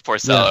 Kimbrell,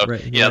 Porcello.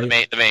 Yeah,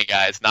 right, the main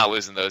guys. Not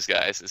losing those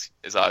guys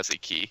is obviously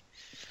key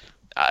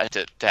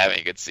to having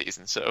a good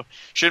season. So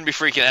shouldn't be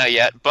freaking out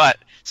yet. But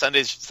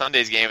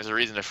Sunday's game is a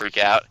reason to freak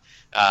out.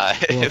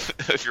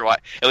 If you're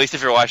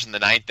watching the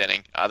 9th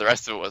inning, the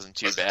rest of it wasn't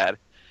too bad.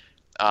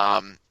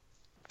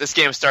 This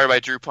game was started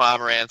by Drew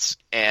Pomerantz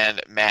and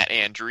Matt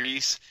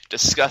Andriese.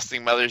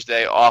 Disgusting Mother's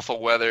Day,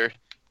 awful weather,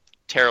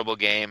 terrible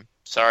game.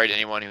 Sorry to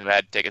anyone who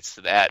had tickets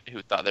to that,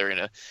 who thought they were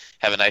going to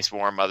have a nice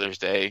warm Mother's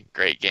Day.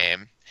 Great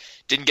game.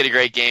 Didn't get a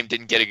great game,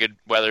 didn't get a good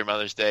weather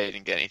Mother's Day,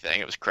 didn't get anything.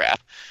 It was crap.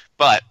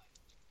 But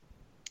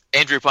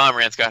Andrew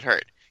Pomerantz got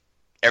hurt.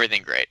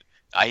 Everything great.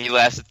 He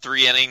lasted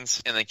 3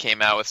 innings and then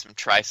came out with some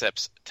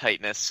triceps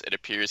tightness. It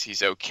appears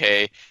he's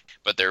okay,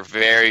 but they're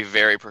very,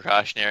 very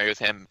precautionary with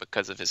him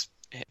because of his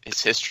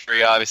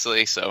history,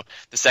 obviously. So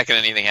the second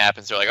anything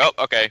happens, they're like,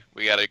 oh, okay,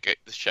 we got to get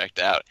this checked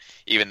out,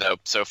 even though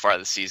so far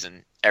this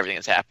season, everything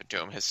that's happened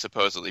to him has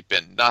supposedly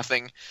been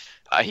nothing.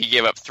 He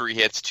gave up 3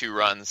 hits, 2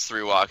 runs,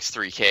 3 walks,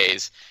 3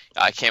 Ks.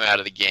 Came out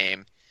of the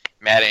game.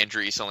 Matt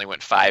Andriese only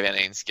went 5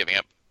 innings, giving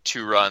up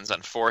 2 runs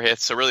on 4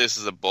 hits. So really this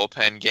is a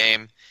bullpen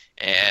game.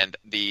 And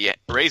the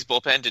Rays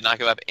bullpen did not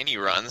give up any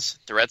runs.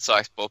 The Red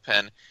Sox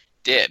bullpen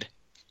did.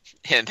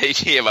 And they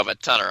gave up a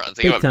ton of runs.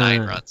 They gave up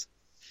 9 runs.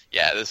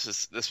 Yeah, this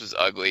was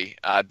ugly.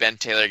 Ben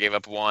Taylor gave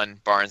up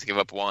 1, Barnes gave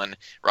up 1,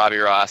 Robbie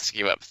Ross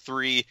gave up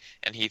 3,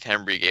 and Heath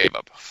Hembree gave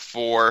up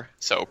 4.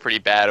 So pretty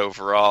bad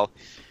overall.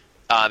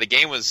 The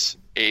game was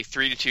a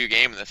 3-2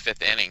 game in the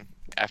 5th inning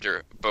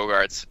after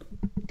Bogaerts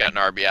got an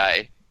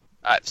RBI.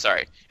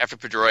 After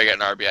Pedroia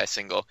got an RBI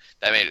single,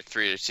 that made it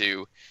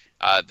 3-2.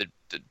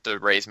 The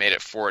Rays made it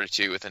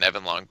 4-2 with an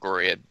Evan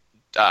Longoria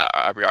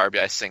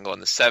RBI single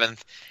in the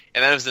 7th,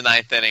 and then it was the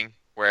 9th inning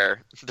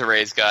where the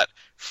Rays got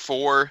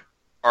 4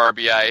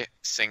 RBI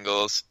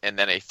singles and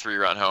then a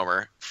 3-run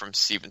homer from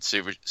Steven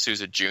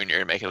Souza Jr.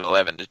 to make it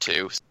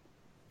 11-2.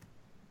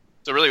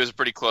 So really, it was a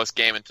pretty close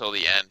game until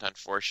the end.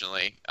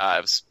 Unfortunately,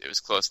 it was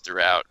close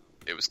throughout.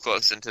 It was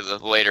close into the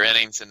later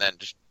innings, and then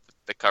just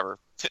the cover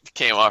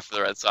came off for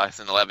the Red Sox,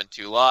 an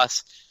 11-2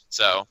 loss.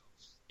 So,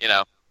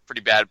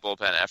 pretty bad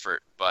bullpen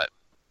effort. But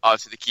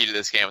obviously, the key to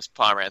this game was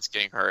Pomeranz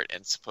getting hurt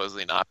and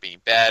supposedly not being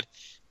bad.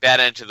 Bad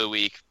end to the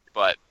week,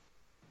 but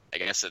I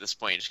guess at this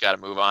point you just got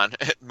to move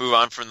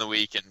on from the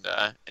week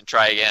and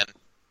try again.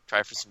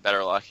 Try for some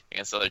better luck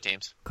against other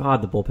teams.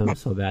 God, the bullpen was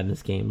so bad in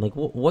this game. Like,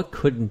 what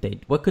could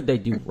they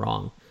do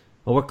wrong?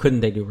 Or what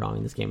couldn't they do wrong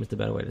in this game is the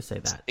better way to say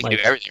that. They could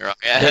do everything wrong.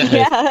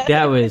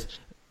 That was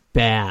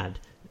bad,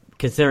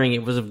 considering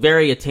it was a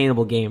very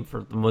attainable game for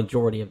the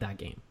majority of that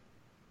game.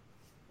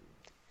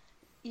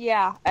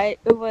 Yeah, it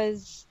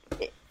was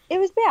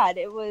bad.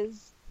 It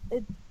was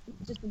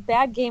just a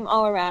bad game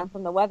all around,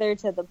 from the weather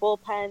to the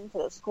bullpen to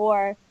the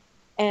score,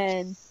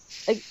 and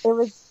it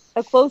was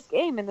a close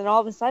game. And then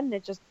all of a sudden,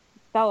 it just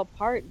fell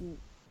apart, and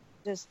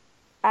just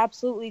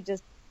absolutely the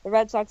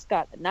Red Sox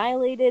got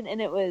annihilated.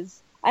 And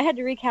I had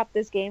to recap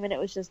this game, and it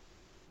was just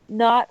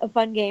not a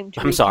fun game to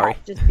recap. I'm sorry.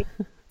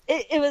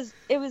 It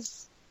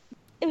was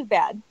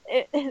bad.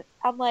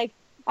 I'm like,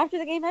 after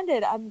the game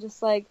ended, I'm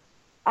just like,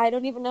 I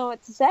don't even know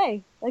what to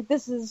say. Like,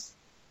 this is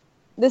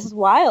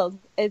wild.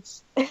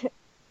 It's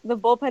the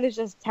bullpen is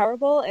just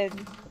terrible,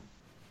 and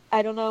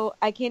I don't know.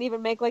 I can't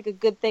even make like a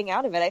good thing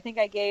out of it. I think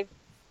I gave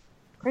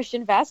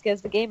Christian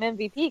Vasquez the game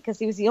MVP because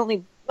he was the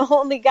only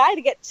guy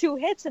to get 2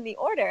 hits in the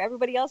order.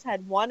 Everybody else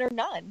had 1 or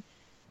none,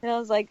 and I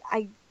was like,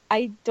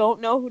 I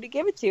don't know who to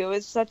give it to.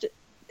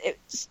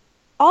 It's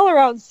all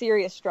around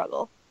serious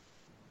struggle.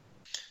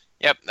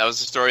 Yep, that was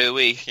the story of the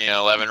week.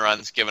 11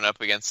 runs given up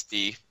against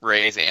the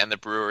Rays and the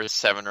Brewers,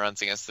 7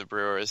 runs against the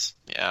Brewers,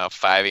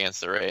 5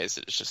 against the Rays.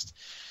 It's just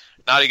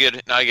not a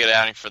good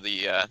outing for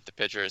the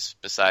pitchers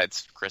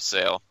besides Chris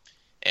Sale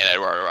and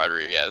Eduardo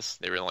Rodriguez.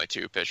 They were the only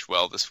 2 who pitched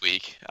well this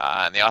week,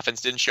 and the offense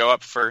didn't show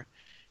up for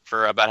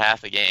about half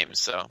the game.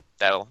 So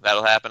that'll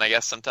happen, I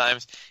guess.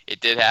 Sometimes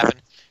it did happen.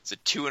 It's a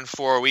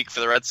 2-4 week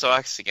for the Red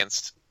Sox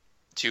against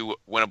 2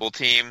 winnable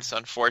teams,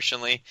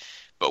 unfortunately.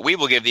 But we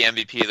will give the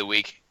MVP of the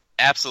week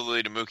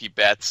absolutely to Mookie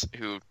Betts,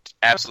 who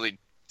absolutely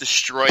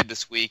destroyed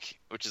this week,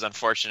 which is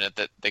unfortunate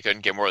that they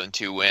couldn't get more than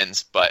 2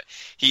 wins. But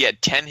he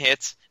had 10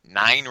 hits,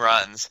 9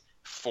 runs,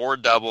 4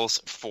 doubles,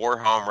 4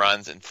 home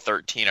runs, and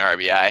 13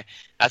 RBI.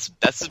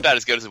 That's about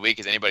as good as a week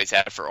as anybody's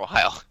had for a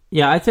while.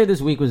 Yeah, I'd say this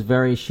week was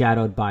very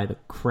shadowed by the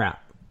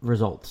crap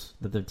results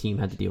that the team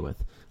had to deal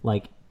with.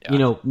 Like,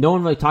 no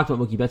one really talked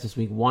about Mookie Betts this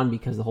week, one,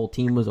 because the whole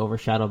team was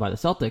overshadowed by the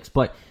Celtics,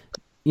 but,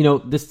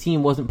 this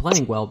team wasn't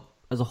playing well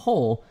as a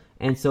whole,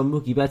 and so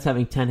Mookie Betts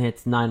having 10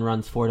 hits, 9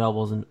 runs, 4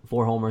 doubles, and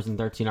 4 homers, and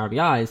 13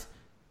 RBIs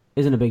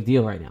isn't a big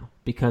deal right now,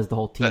 because the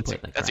whole team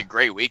played like that. That's a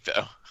great week,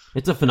 though.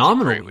 It's a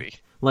phenomenal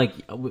week.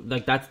 Like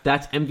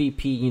that's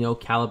MVP,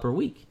 caliber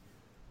week.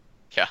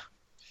 Yeah.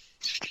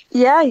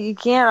 Yeah, you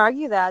can't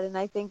argue that, and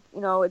I think,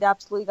 it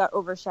absolutely got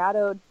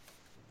overshadowed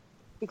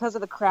because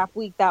of the crap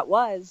week that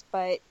was,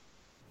 but,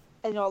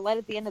 light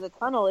at the end of the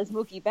tunnel is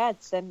Mookie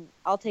Betts, and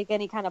I'll take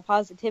any kind of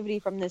positivity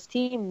from this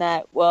team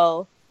that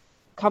will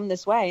come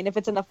this way. And if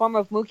it's in the form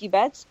of Mookie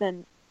Betts,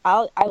 then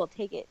I will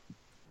take it.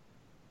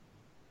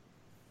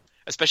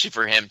 Especially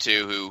for him,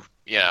 too, who,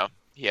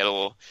 he had a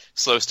little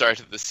slow start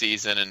to the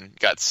season and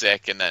got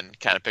sick and then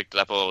kind of picked it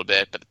up a little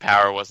bit, but the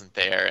power wasn't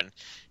there, and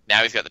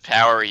now he's got the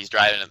power, he's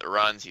driving at the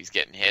runs, he's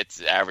getting hits,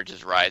 his average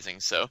is rising,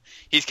 so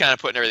he's kind of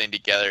putting everything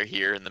together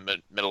here in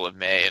the middle of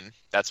May, and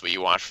that's what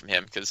you want from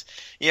him, because,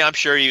 I'm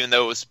sure even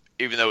though it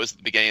was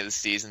the beginning of the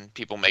season,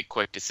 people make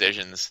quick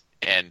decisions,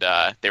 and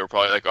they were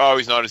probably like, oh,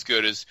 he's not as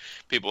good as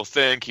people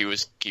think, he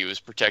was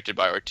protected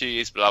by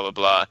Ortiz, blah, blah,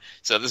 blah,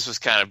 so this was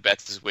kind of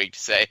Betts' week to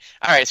say,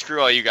 all right,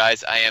 screw all you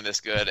guys, I am this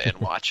good, and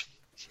watch.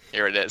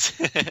 Here it is.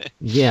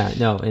 Yeah,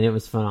 no, and it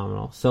was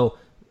phenomenal. So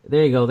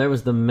there you go. There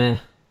was the meh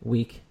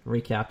week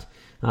recapped.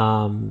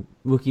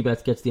 Mookie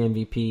Betts gets the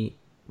MVP.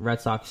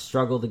 Red Sox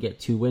struggle to get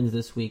 2 wins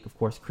this week. Of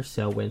course, Chris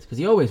Sale wins because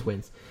he always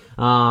wins.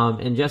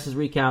 And Jess's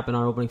recap in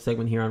our opening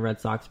segment here on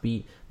Red Sox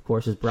Beat, of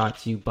course, is brought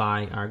to you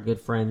by our good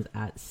friends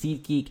at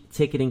SeatGeek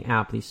Ticketing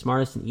app, the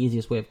smartest and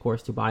easiest way, of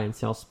course, to buy and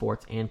sell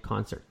sports and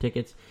concert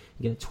tickets.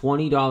 You get a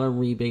 $20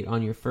 rebate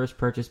on your first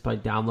purchase by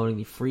downloading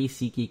the free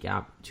SeatGeek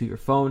app to your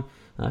phone.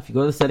 If you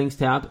go to the settings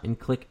tab and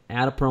click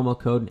add a promo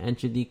code and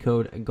enter the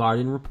code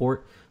Garden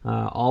Report,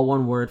 all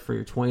one word for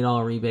your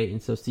 $20 rebate,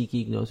 and so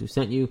SeatGeek knows who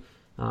sent you.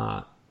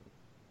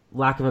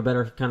 lack of a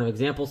better kind of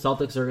example,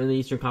 Celtics are in the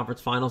Eastern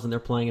Conference Finals and they're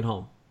playing at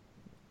home.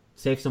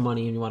 Save some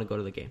money and you want to go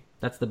to the game.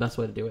 That's the best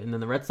way to do it. And then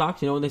the Red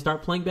Sox, when they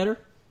start playing better,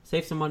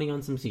 save some money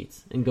on some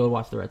seats and go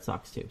watch the Red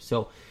Sox too.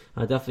 So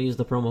definitely use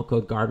the promo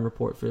code Garden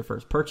Report for your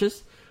first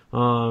purchase.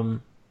 A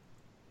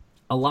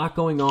lot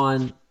going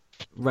on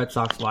Red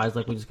Sox-wise,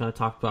 like we just kind of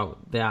talked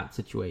about that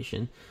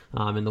situation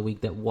in the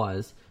week that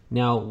was.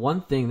 Now,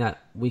 one thing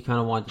that we kind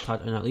of wanted to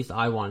touch, and at least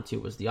I wanted to,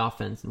 was the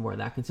offense and where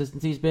that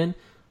consistency's been.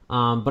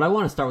 But I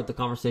want to start with the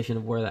conversation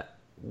of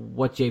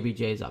what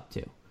JBJ is up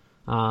to.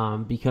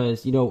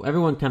 Because,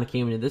 everyone kind of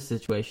came into this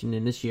situation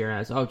in this year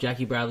as,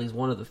 Jackie Bradley's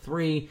one of the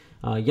three,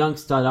 young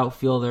stud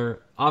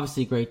outfielder,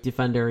 obviously great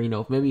defender,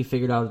 maybe he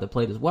figured out at the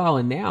plate as well.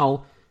 And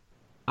now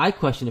I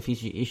question if he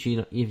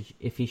should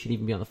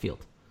even be on the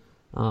field.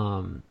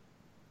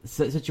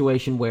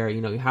 Situation where,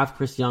 you have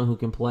Chris Young who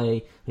can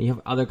play, and you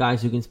have other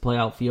guys who can play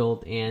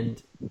outfield.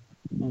 And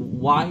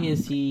why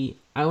is he,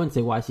 I wouldn't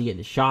say why is he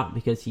getting a shot,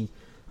 because he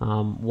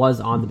was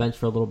on the bench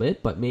for a little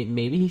bit, but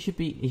maybe he should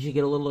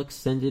get a little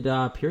extended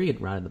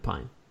period right in the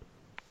Pine.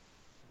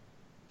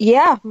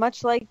 Yeah,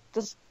 much like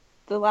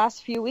the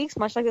last few weeks,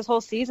 much like this whole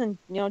season,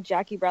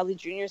 Jackie Bradley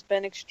Jr. has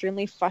been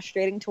extremely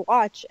frustrating to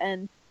watch.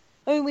 And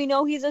I mean, we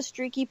know he's a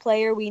streaky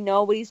player. We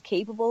know what he's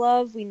capable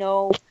of. We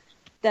know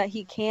that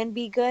he can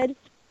be good.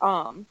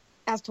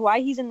 As to why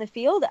he's in the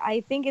field,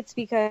 I think it's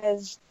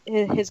because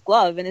his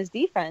glove and his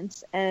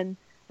defense. And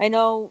I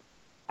know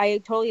I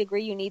totally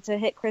agree you need to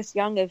hit Chris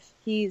Young if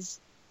he's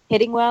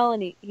hitting well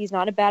and he's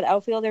not a bad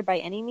outfielder by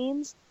any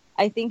means.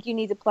 I think you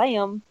need to play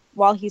him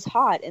while he's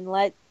hot and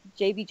let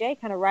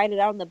JBJ kind of ride it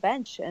out on the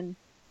bench. And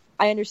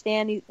I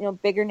understand he's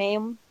bigger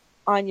name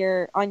on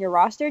your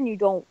roster and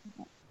you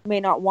may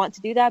not want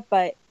to do that,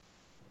 but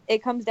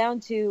it comes down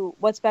to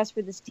what's best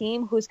for this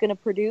team, who's going to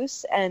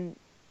produce, and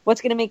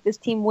what's going to make this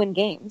team win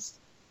games.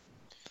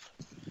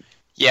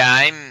 Yeah,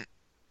 I'm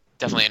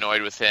definitely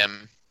annoyed with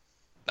him.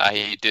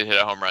 He did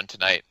hit a home run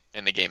tonight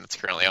in the game that's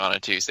currently on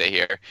Tuesday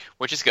here,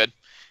 which is good.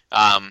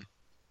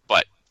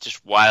 But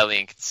just wildly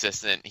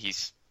inconsistent.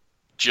 He's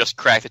just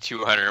cracked the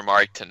 200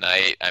 mark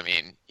tonight. I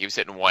mean, he was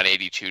hitting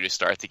 182 to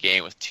start the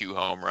game with 2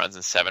 home runs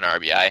and 7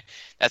 RBI.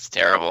 That's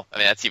terrible. I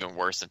mean, that's even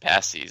worse than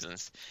past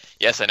seasons.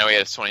 Yes, I know he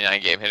has a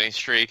 29-game hitting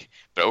streak,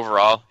 but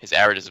overall, his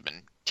averages have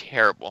been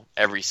terrible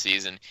every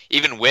season.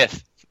 Even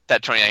with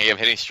that 29-game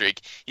hitting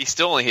streak, he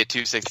still only hit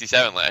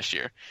 267 last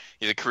year.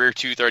 He's a career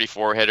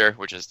 234 hitter,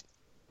 which is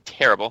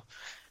terrible.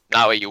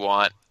 Not what you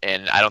want,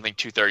 and I don't think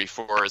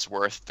 234 is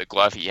worth the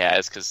glove he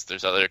has, because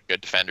there's other good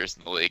defenders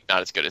in the league,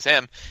 not as good as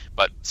him,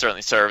 but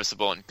certainly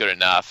serviceable and good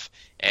enough.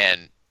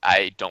 And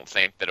I don't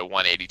think that a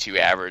 182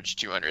 average,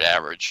 200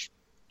 average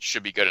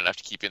should be good enough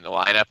to keep you in the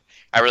lineup.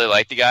 I really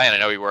like the guy, and I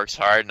know he works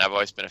hard, and I've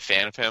always been a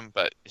fan of him,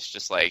 but it's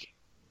just like,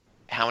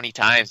 how many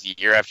times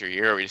year after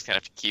year are we just going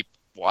to have to keep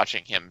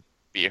watching him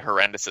be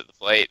horrendous at the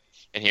plate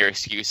and hear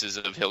excuses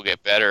of he'll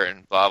get better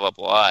and blah, blah,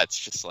 blah. It's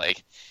just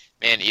like,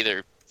 man,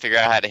 either figure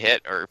out how to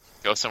hit or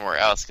go somewhere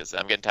else, because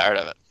I'm getting tired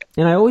of it.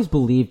 And I always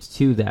believed,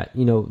 too, that,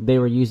 they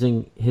were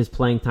using his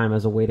playing time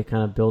as a way to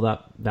kind of build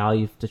up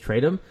value to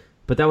trade him.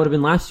 But that would have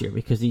been last year,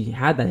 because he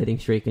had that hitting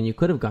streak and you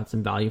could have got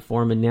some value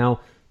for him. And now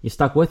you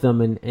stuck with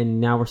him,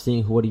 and now we're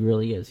seeing what he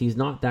really is. He's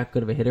not that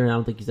good of a hitter, and I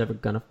don't think he's ever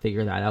going to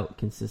figure that out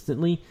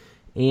consistently.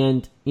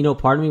 And,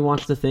 part of me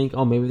wants to think,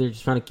 maybe they're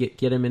just trying to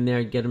get him in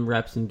there, get him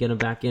reps, and get him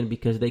back in,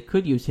 because they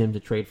could use him to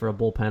trade for a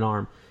bullpen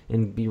arm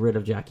and be rid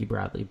of Jackie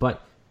Bradley.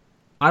 But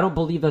I don't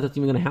believe that that's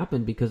even going to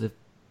happen, because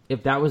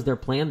if that was their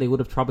plan, they would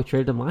have probably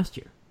traded him last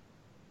year.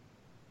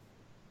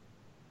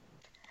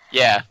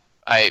 Yeah,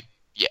 I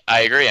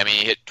agree. I mean,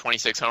 he hit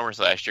 26 homers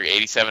last year,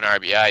 87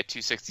 RBI,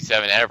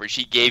 267 average.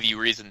 He gave you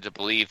reason to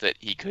believe that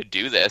he could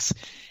do this.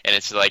 And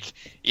it's like,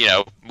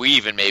 we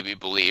even maybe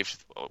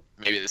believed,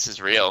 maybe this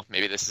is real.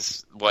 Maybe this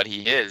is what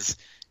he is.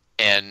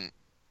 And,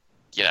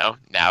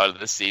 now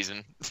this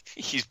season,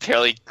 he's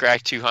barely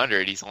cracked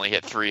 200. He's only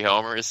hit 3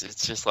 homers.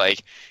 It's just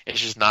like,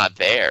 it's just not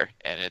there.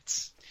 And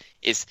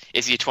is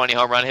he a 20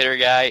 home run hitter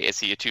guy? Is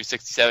he a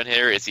 267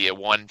 hitter? Is he a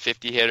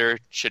 150 hitter?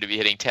 Should he be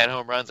hitting 10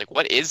 home runs? Like,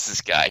 what is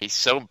this guy? He's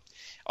so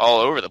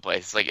all over the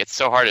place. It's like, it's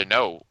so hard to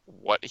know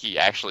what he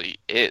actually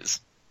is.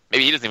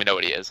 Maybe he doesn't even know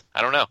what he is.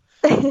 I don't know.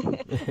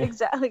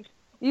 Exactly.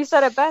 You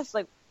said it best.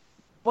 Like,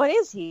 what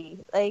is he?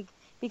 Like,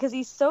 because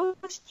he's so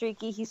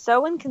streaky, he's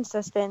so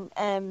inconsistent,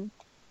 and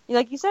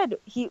like you said,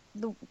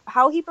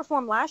 how he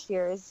performed last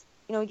year is,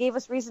 he gave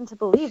us reason to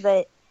believe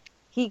that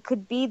he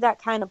could be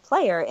that kind of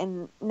player.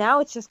 And now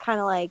it's just kind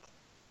of like,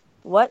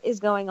 what is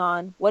going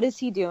on? What is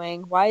he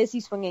doing? Why is he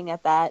swinging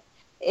at that?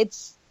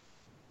 It's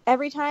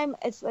every time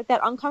it's like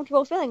that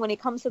uncomfortable feeling when he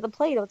comes to the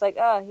plate. It's like,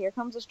 here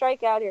comes a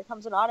strikeout. Here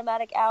comes an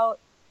automatic out.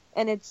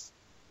 And it's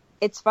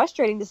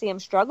frustrating to see him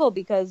struggle,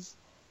 because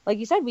like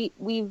you said,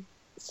 we've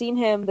seen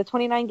him, the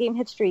 29-game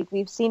hit streak.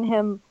 We've seen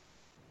him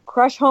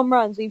crush home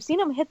runs. We've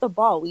seen him hit the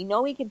ball. We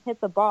know he can hit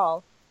the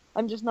ball.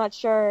 I'm just not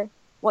sure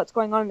what's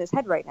going on in his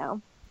head right now.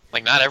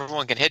 Like, not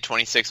everyone can hit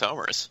 26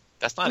 homers.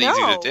 That's not easy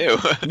to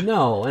do.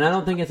 No, and I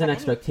don't think it's an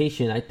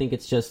expectation. I think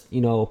it's just,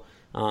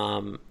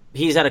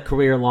 he's had a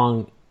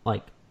career-long,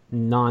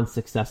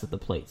 non-success at the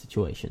plate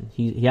situation.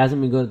 He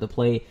hasn't been good at the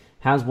plate,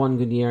 has one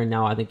good year, and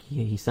now I think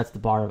he sets the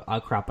bar of, oh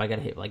crap, I got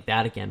to hit like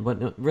that again. But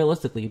no,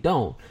 realistically, you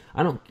don't.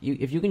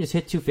 If you can just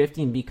hit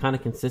 250 and be kind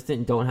of consistent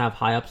and don't have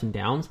high ups and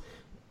downs,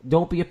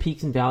 don't be a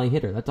peaks and valley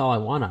hitter. That's all I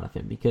want out of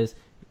him, because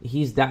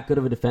he's that good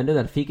of a defender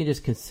that if he can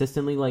just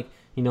consistently, like,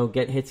 you know,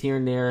 get hits here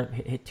and there,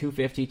 hit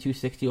 250,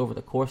 260 over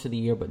the course of the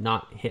year, but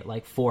not hit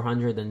like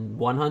 400 and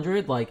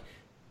 100, like,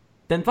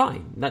 then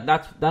fine.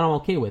 That I'm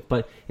okay with.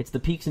 But it's the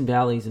peaks and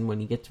valleys, and when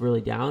he gets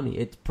really down,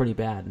 it's pretty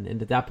bad.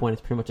 And at that point,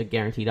 it's pretty much a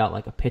guaranteed out,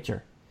 like a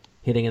pitcher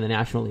hitting in the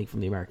National League from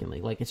the American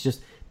League. Like, it's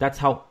just, that's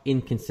how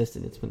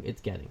inconsistent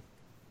it's getting.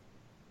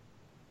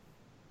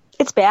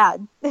 It's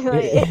bad.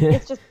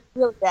 It's just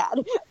really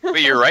bad.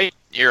 But you're right,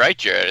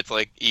 Jared. It's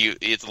like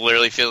it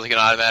literally feels like an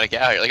automatic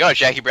out. You're like, oh,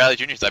 Jackie Bradley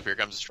Jr.'s up, here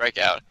comes a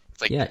strikeout.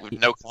 It's like with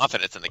no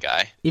confidence in the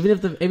guy. Even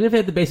if they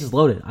had the bases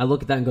loaded, I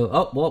look at that and go,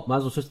 oh, well, might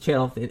as well switch the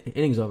channel if the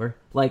inning's over.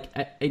 Like,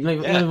 I don't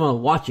even want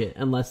to watch it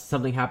unless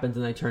something happens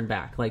and I turn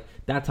back. Like,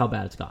 that's how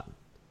bad it's gotten.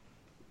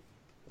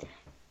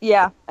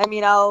 Yeah, I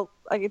mean,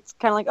 it's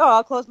kind of like,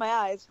 I'll close my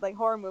eyes, like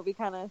horror movie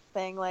kind of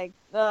thing. Like,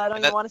 I don't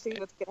even want to see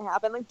what's going to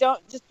happen. Like,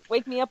 don't just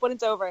wake me up when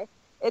it's over.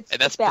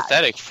 That's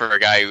pathetic for a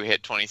guy who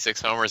hit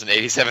 26 homers and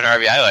 87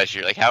 RBI last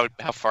year. Like, how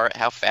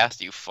fast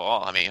do you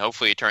fall? I mean,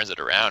 hopefully he turns it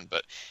around,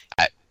 but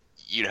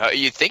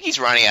you think he's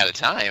running out of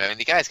time. I mean,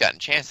 the guy's gotten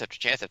chance after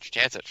chance after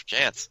chance after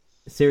chance.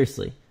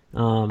 Seriously,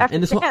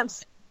 and this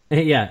chance.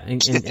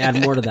 And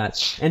add more to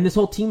that. And this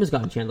whole team has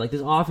gotten chances. Like,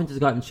 this offense has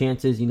gotten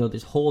chances. You know,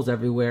 there's holes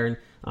everywhere, and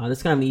this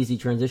is kind of an easy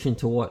transition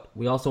to what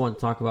we also want to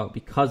talk about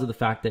because of the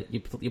fact that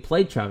you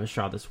played Travis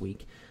Shaw this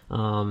week.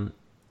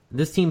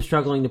 This team's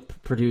struggling to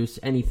produce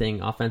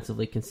anything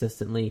offensively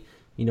consistently.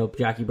 You know,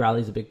 Jackie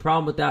Bradley's a big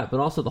problem with that, but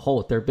also the hole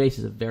at third base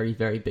is a very,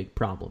 very big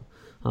problem.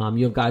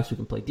 You have guys who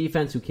can play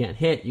defense, who can't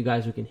hit. You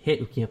guys who can hit,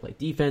 who can't play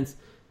defense.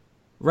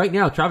 Right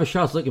now, Travis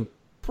Shaw's looking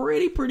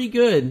pretty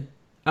good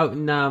out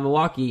in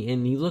Milwaukee,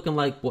 and he's looking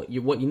like what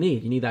you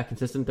need. You need that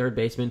consistent third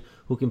baseman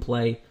who can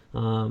play.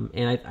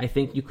 And I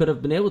think you could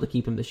have been able to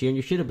keep him this year, and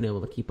you should have been able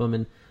to keep him.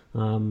 And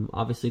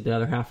obviously, the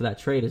other half of that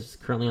trade is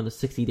currently on the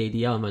 60-day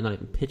DL and might not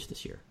even pitch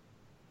this year.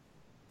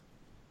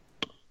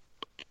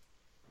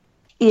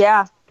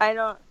 Yeah,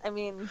 you're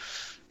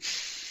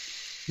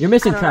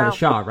missing Travis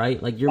Shaw,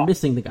 right? Like, you're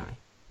missing the guy.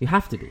 You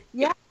have to be.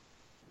 Yeah,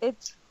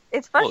 it's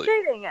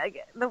frustrating.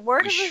 The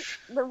word of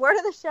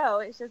the show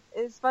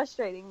is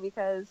frustrating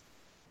because,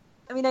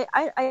 I mean,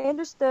 I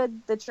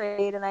understood the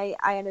trade and I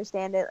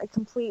understand it like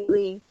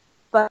completely,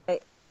 but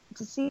to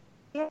see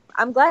it,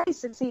 I'm glad he's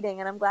succeeding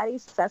and I'm glad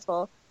he's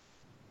successful.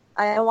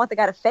 I don't want the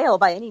guy to fail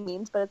by any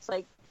means, but it's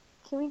like,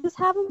 can we just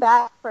have him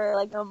back for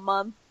like a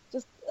month,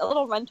 just a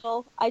little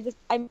rental?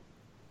 I'm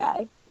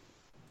guy.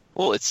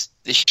 Well, this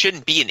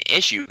shouldn't be an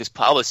issue because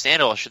Pablo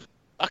Sandoval should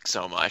suck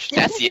so much.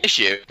 That's the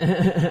issue.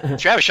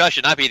 Travis Shaw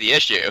should not be the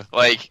issue.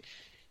 Like,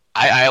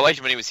 I liked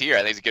him when he was here. I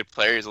think he's a good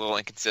player. He's a little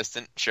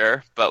inconsistent,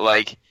 sure, but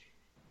like,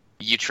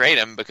 you trade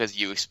him because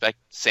you expect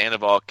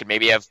Sandoval could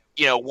maybe have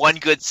one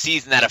good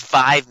season out of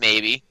 5,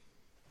 maybe.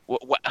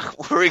 What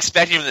are we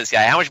expecting from this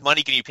guy? How much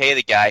money can you pay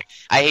the guy?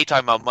 I hate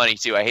talking about money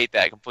too. I hate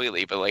that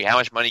completely. But like, how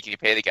much money can you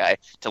pay the guy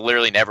to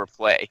literally never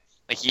play?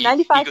 Like,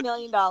 $95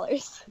 million.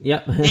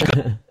 Yep.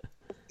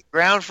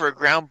 Ground for a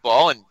ground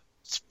ball and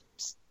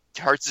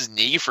hurts his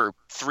knee for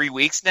 3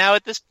 weeks now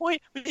at this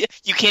point.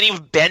 You can't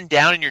even bend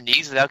down on your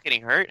knees without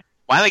getting hurt.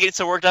 Why am I getting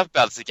so worked up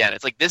about this again?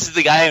 It's like, this is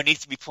the guy who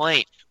needs to be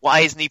playing. Why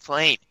isn't he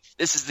playing?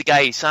 This is the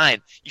guy you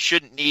signed. You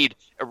shouldn't need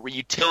a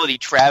utility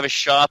Travis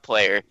Shaw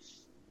player.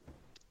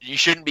 You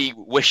shouldn't be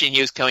wishing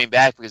he was coming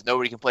back because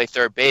nobody can play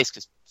third base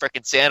because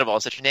frickin' Sandoval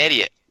is such an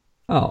idiot.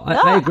 Oh,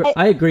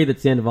 I agree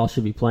that Sandoval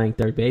should be playing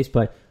third base,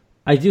 but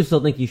I do still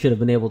think you should have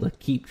been able to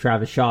keep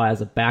Travis Shaw as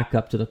a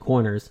backup to the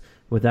corners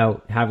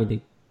without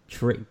having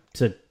to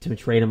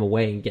trade him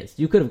away and get.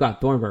 You could have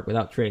got Thornburg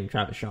without trading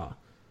Travis Shaw.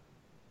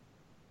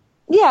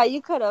 Yeah,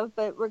 you could have,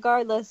 but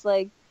regardless,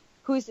 like,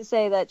 who's to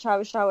say that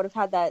Travis Shaw would have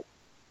had that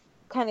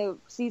kind of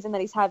season that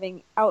he's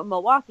having out in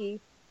Milwaukee?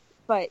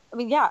 But I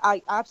mean, yeah,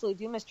 I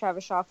absolutely do miss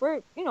Travis Shaw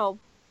for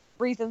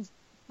reasons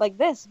like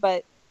this.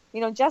 But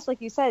Jess,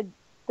 like you said,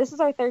 this is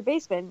our third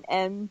baseman,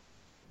 and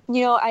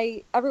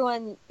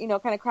everyone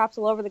kind of craps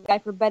all over the guy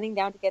for bending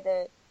down to get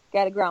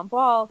a ground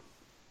ball,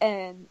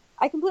 and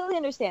I completely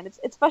understand.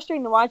 It's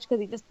frustrating to watch because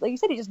he just, like you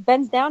said, he just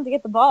bends down to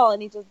get the ball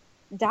and he just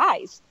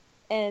dies.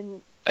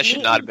 And that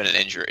should not have been an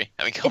injury.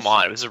 I mean, come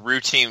on, it was a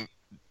routine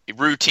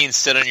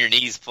sit on your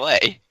knees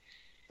play.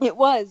 It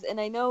was, and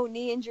I know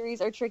knee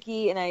injuries are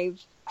tricky, and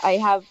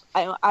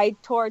I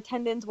tore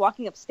tendons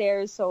walking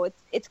upstairs, so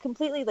it's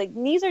completely like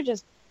knees are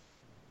just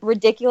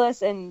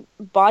ridiculous and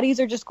bodies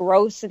are just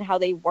gross in how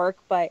they work.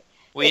 But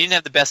you didn't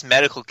have the best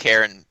medical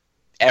care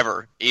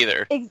ever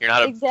either. You're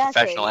not a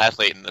professional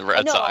athlete in the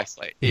Red Sox,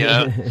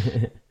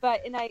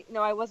 But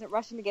I wasn't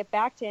rushing to get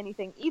back to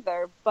anything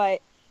either.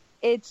 But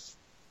it's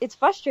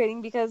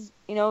frustrating because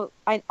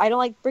I don't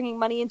like bringing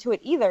money into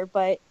it either.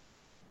 But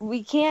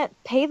we can't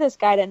pay this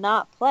guy to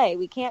not play.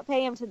 We can't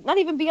pay him to not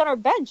even be on our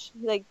bench,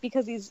 like,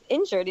 because he's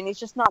injured and he's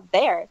just not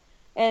there.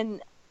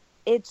 And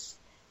it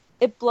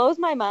blows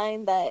my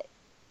mind that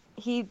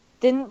he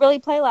didn't really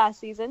play last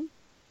season,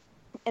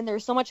 and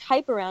there's so much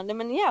hype around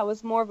him. And yeah, it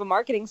was more of a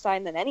marketing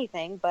sign than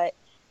anything, but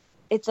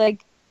it's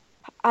like,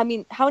 I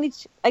mean, how many,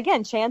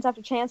 again, chance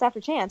after chance after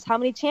chance, how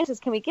many chances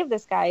can we give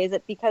this guy? Is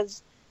it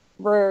because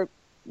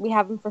we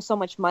have him for so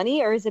much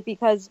money, or is it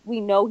because we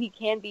know he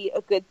can be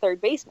a good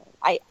third baseman?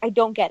 I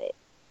don't get it.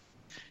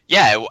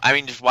 Yeah, I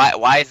mean, just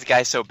why is the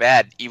guy so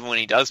bad even when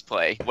he does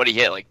play? What did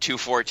he hit, like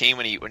 214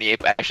 when he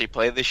actually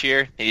played this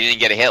year? He didn't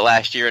get a hit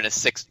last year in his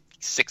six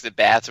at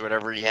bats or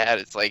whatever he had.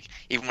 It's like,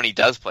 even when he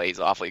does play, he's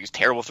awful. He was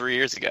terrible 3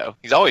 years ago.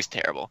 He's always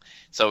terrible.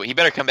 So he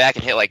better come back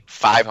and hit like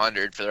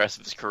 500 for the rest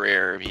of his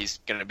career. He's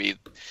going to be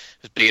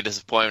as big a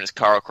disappointment as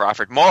Carl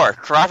Crawford.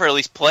 Crawford at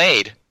least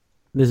played.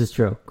 This is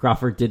true.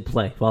 Crawford did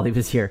play while he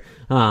was here.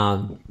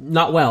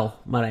 Not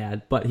well, might I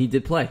add, but he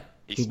did play.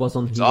 He was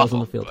on the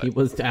field. But... He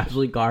was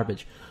absolutely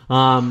garbage.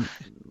 I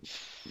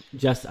think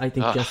Jess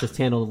has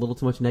handled a little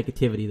too much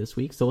negativity this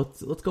week, so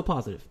let's go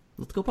positive.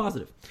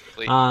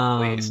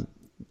 Please.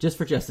 Just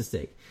for Jess's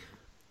sake.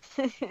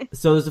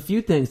 So there's a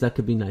few things that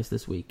could be nice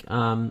this week.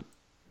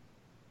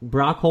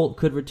 Brock Holt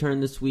could return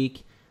this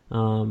week.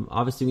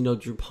 Obviously, we know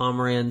Drew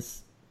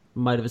Pomeranz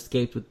might have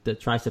escaped with the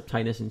tricep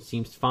tightness and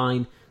seems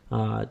fine.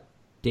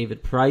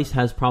 David Price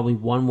has probably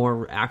one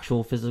more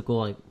actual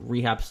physical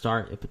rehab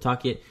start at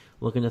Pawtucket,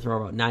 looking to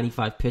throw about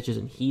 95 pitches,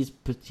 and he's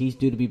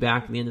due to be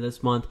back at the end of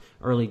this month,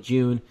 early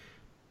June.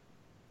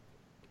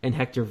 And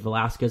Hector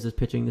Velasquez is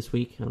pitching this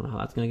week. I don't know how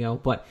that's going to go,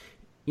 but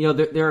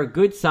there are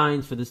good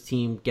signs for this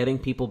team, getting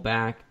people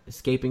back,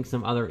 escaping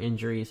some other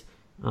injuries.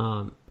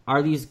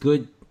 Are these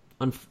good,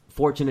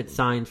 unfortunate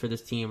signs for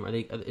this team?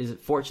 Is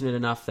it fortunate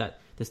enough that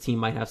this team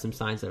might have some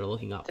signs that are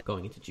looking up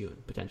going into June,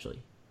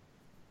 potentially?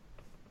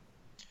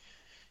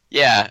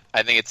 Yeah,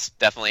 I think it's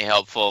definitely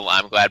helpful.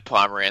 I'm glad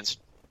Pomeranz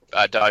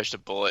dodged a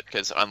bullet,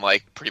 because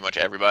unlike pretty much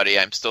everybody,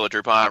 I'm still a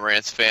Drew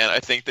Pomeranz fan. I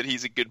think that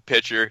he's a good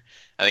pitcher.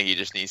 I think he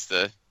just needs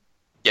to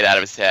get out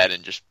of his head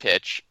and just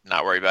pitch,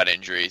 not worry about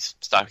injuries,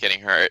 stop getting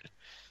hurt.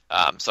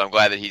 So I'm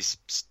glad that he's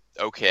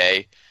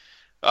okay.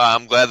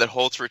 I'm glad that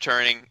Holt's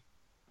returning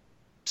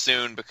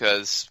soon,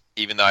 because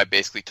even though I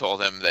basically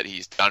told him that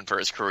he's done for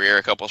his career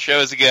a couple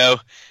shows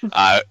ago,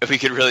 if we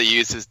could really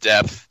use his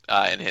depth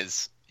and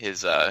his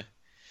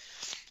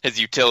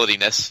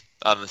utility-ness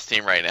on this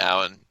team right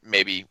now, and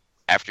maybe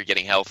after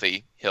getting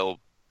healthy, he'll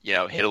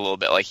hit a little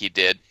bit like he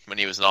did when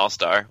he was an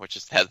all-star, which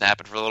hasn't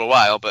happened for a little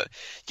while, but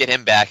get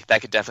him back,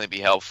 that could definitely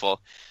be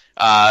helpful.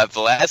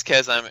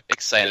 Velasquez I'm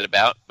excited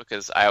about,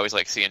 because I always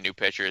like seeing new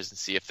pitchers and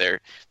see if they're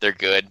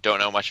good. Don't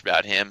know much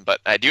about him, but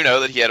I do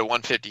know that he had a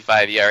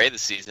 1.55 ERA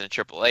this season in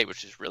AAA,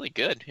 which is really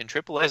good. And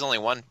AAA is only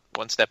one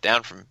step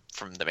down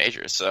from the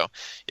majors, so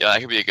that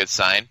could be a good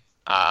sign.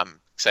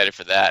 Excited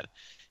for that.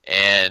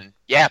 And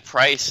yeah,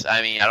 Price,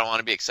 I mean, I don't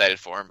want to be excited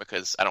for him,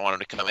 because I don't want him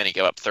to come in and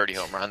give up 30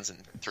 home runs in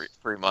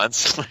three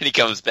months when he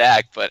comes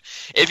back. But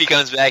if he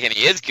comes back and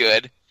he is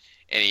good,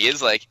 and he is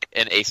like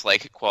an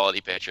ace-like quality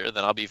pitcher,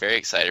 then I'll be very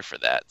excited for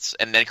that.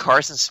 And then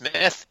Carson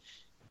Smith,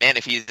 man,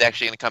 if he's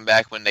actually going to come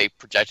back when they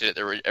projected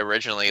it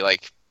originally,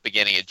 like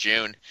beginning of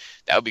June,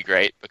 that would be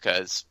great,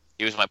 because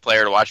he was my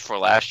player to watch for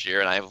last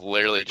year, and I've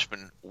literally just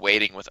been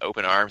waiting with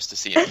open arms to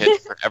see him pitch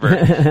forever.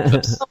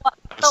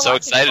 I'm so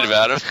excited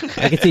about him.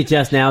 I can see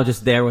Jess now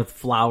just there with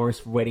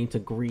flowers waiting to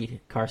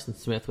greet Carson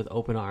Smith with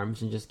open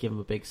arms and just give him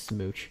a big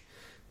smooch.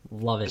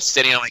 Love it. Just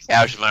sitting on my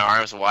couch with my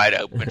arms wide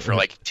open for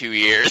like 2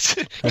 years.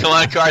 Come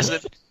on, Carson.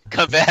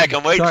 Come back.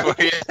 I'm waiting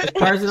for you.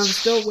 Carson, I'm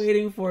still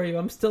waiting for you.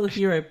 I'm still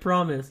here, I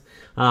promise.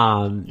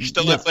 You're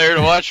still a player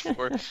to watch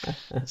for.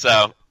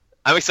 So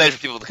I'm excited for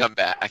people to come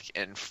back,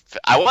 and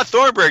I want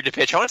Thornburg to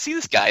pitch. I want to see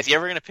this guy. Is he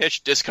ever going to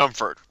pitch?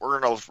 Discomfort.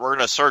 We're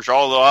gonna search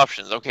all the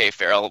options. Okay,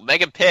 Farrell,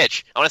 make him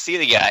pitch. I want to see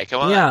the guy.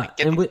 Come on,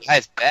 get the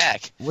guys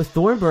back. With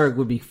Thornburg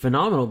would be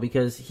phenomenal,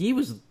 because he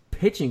was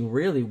pitching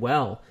really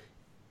well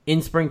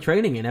in spring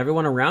training, and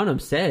everyone around him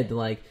said,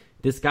 like,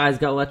 this guy's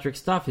got electric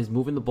stuff. He's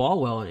moving the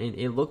ball well, and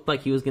it looked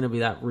like he was going to be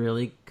that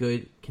really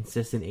good,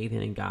 consistent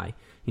 8th-inning guy.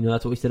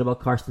 That's what we said about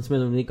Carson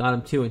Smith when they got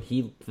him too, and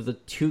he, for the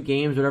 2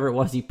 games, whatever it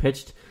was, he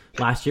pitched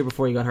last year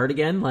before he got hurt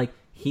again, like,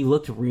 he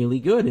looked really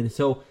good. And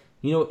so,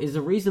 is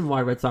the reason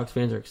why Red Sox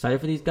fans are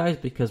excited for these guys,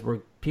 because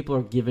people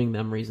are giving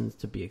them reasons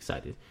to be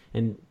excited.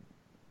 And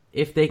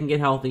if they can get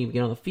healthy and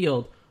get on the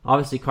field,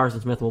 obviously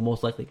Carson Smith will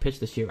most likely pitch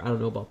this year. I don't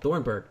know about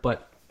Thornburg,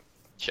 but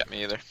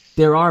me either.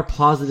 There are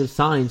positive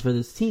signs for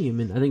this team,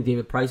 and I think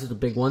David Price is a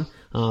big one.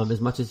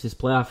 As much as his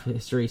playoff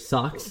history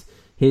sucks,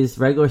 his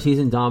regular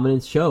season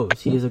dominance shows.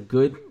 He is a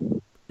good,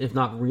 if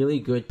not really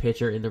good,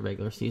 pitcher in the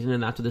regular season,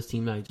 and that's what this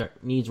team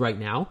needs right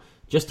now,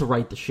 just to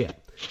right the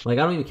ship. Like,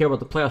 I don't even care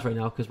about the playoffs right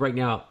now, because right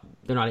now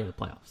they're not in the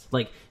playoffs.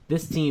 Like,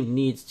 this team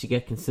needs to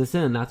get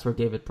consistent, and that's where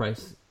David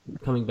Price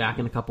coming back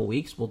in a couple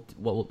weeks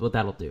what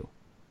that'll do.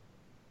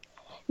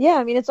 Yeah,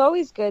 I mean, it's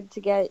always good to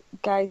get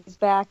guys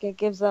back. It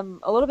gives them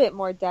a little bit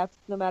more depth,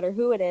 no matter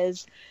who it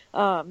is.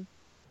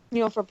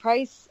 For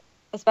Price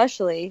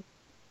especially.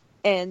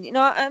 And,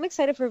 I'm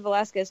excited for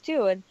Velasquez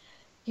too. And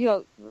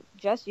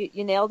Jess,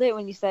 you nailed it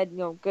when you said,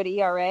 good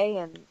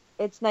ERA, and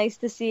it's nice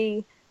to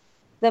see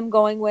them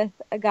going with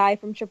a guy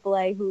from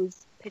AAA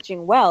who's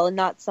pitching well and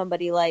not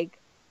somebody like,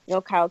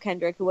 Kyle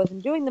Kendrick, who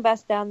wasn't doing the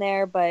best down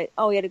there, but,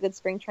 he had a good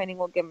spring training,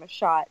 we'll give him a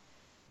shot.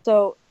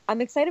 So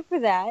I'm excited for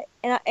that,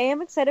 and I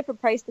am excited for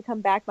Price to come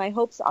back. My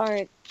hopes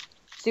aren't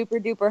super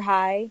duper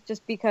high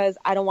just because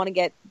I don't want to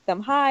get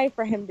them high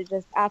for him to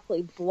just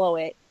absolutely blow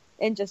it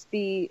and just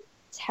be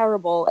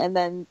terrible. And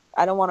then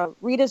I don't want to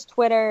read his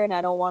Twitter, and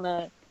I don't want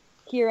to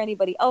hear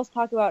anybody else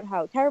talk about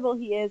how terrible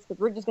he is, because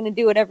we're just going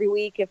to do it every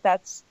week if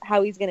that's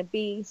how he's going to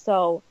be.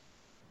 So,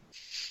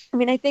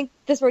 I think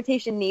this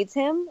rotation needs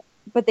him,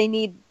 but they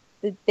need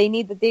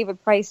the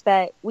David Price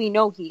that we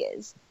know he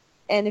is.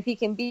 And if he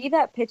can be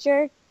that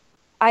pitcher,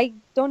 I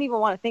don't even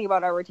want to think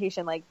about our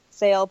rotation like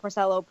Sale,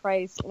 Porcello,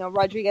 Price.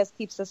 Rodriguez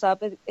keeps this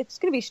up. It's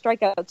going to be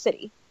strikeout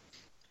city.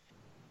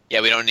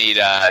 Yeah, we don't need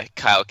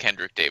Kyle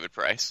Kendrick, David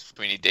Price.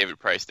 We need David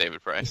Price,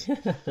 David Price.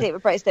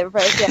 David Price.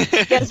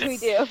 Yeah, yes, we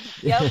do.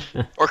 Yep.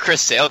 Or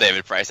Chris Sale,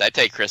 David Price. I'd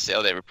take Chris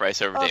Sale, David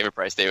Price over David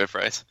Price, David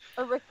Price.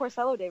 Or Rick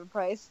Porcello, David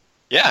Price.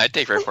 Yeah, I'd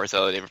take Rick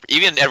Porcello, David Price.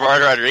 Even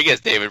Eduardo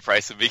Rodriguez, David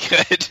Price would be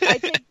good.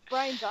 I'd take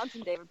Brian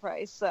Johnson, David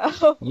Price.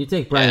 So you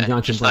take Brian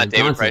Johnson, Brian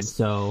Johnson. Price.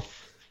 So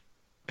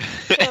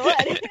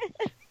what?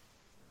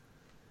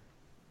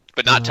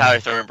 But not Tyler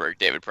Thornburg,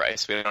 David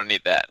Price. We don't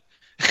need that.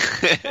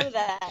 None of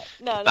that.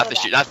 No, not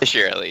this year. Not this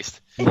year, at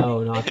least.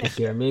 No, not this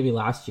year. Maybe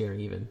last year,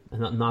 even.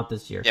 Not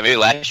this year. Yeah, maybe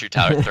last year.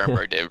 Tyler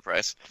Thornburg, David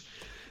Price.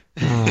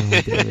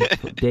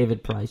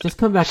 David Price, just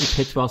come back and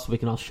pitch well, so we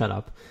can all shut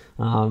up.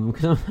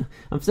 Because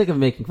I'm sick of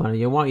making fun of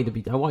you. I want you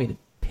to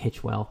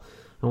pitch well.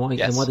 I want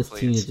this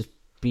team to just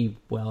be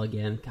well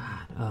again.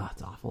 God,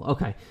 it's awful.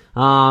 Okay.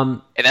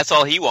 And that's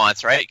all he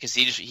wants, right? Because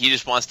he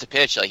just wants to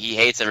pitch. Like, he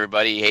hates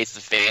everybody. He hates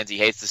the fans. He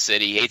hates the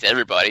city. He hates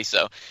everybody.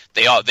 So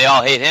they all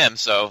hate him.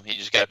 So he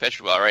just got to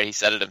pitch well, right? He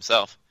said it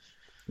himself.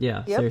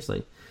 Yeah, yep.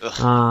 Seriously.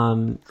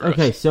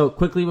 Okay, so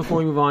quickly before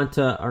we move on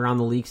to around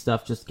the league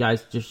stuff,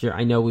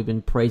 I know we've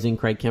been praising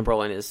Craig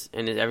Kimbrel and his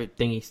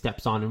everything he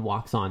steps on and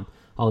walks on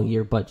all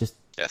year, but just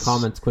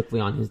comments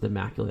quickly on his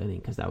immaculate inning,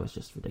 because that was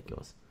just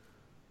ridiculous.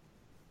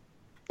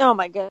 Oh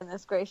my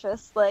goodness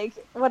gracious! Like,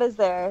 what is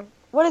there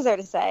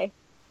to say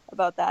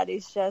about that?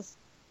 He's just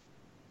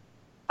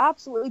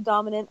absolutely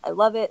dominant. I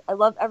love it. I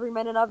love every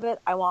minute of it.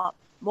 I want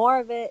more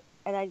of it,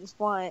 and I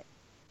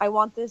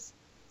want this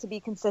to be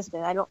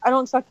consistent. I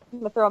don't expect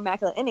him to throw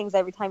immaculate innings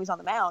every time he's on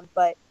the mound,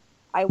 but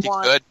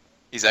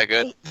He's that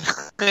good.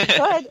 He's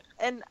good,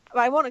 and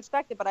I won't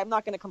expect it, but I'm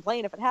not going to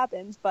complain if it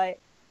happens. But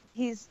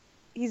he's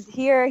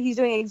here. He's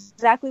doing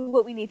exactly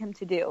what we need him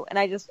to do, and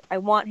I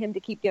want him to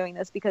keep doing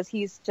this because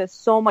he's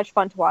just so much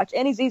fun to watch,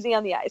 and he's easy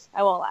on the ice.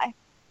 I won't lie.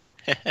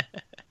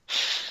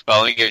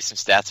 Well, let me give you some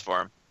stats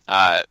for him,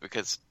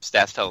 because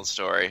stats tell the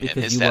story, because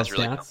and his stats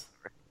really.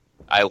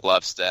 I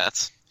love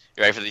stats.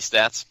 You ready for these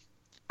stats?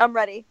 I'm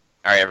ready.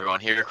 All right, everyone,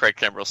 here are Craig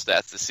Kimbrel's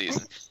stats this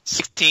season.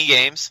 16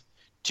 games,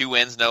 2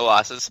 wins, no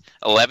losses,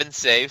 11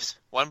 saves,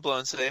 1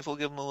 blown save. We'll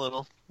give him a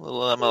little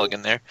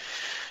mulligan there.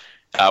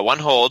 1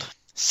 hold,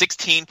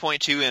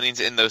 16.2 innings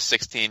in those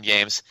 16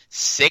 games,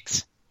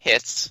 6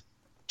 hits,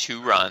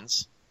 2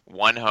 runs,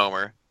 1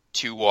 homer,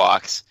 2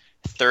 walks,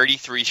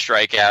 33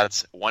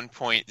 strikeouts,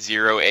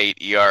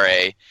 1.08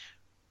 ERA,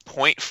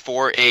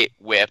 0.48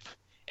 WHIP,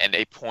 and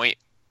a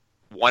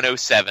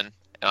 .107.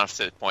 Off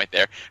to the point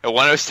there. A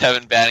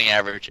 107 batting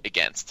average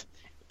against.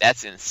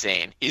 That's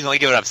insane. He's only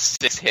given up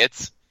 6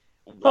 hits,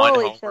 1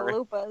 Holy homer,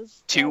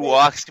 chalupas. 2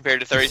 walks compared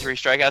to 33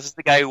 strikeouts. This is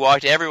the guy who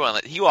walked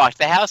everyone. He walked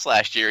the house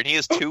last year, and he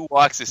has 2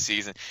 walks this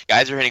season.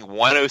 Guys are hitting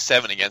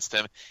 107 against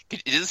him.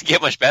 It doesn't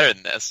get much better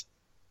than this.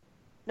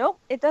 Nope,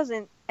 it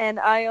doesn't. And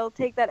I'll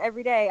take that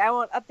every day. I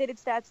want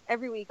updated stats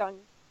every week on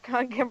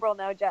Kimbrel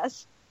now,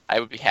 Jess.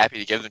 I would be happy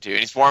to give them to you. And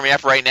he's warming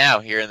up right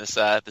now here in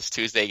this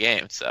Tuesday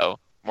game. So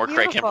more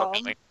Beautiful. Craig Kimbrel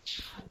coming.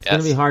 It's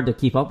going to be hard to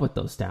keep up with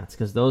those stats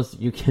because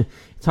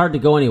it's hard to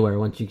go anywhere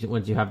once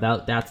you have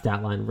that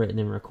stat line written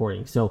and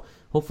recording. So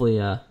hopefully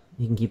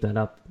he can keep that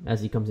up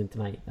as he comes in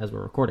tonight as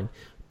we're recording.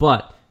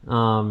 But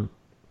Craig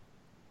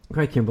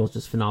Kimbrel is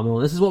just phenomenal.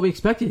 This is what we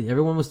expected.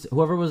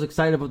 Whoever was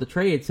excited about the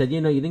trade said,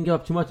 you didn't give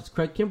up too much. It's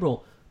Craig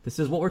Kimbrel. This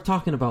is what we're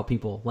talking about,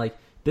 people. Like,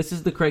 this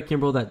is the Craig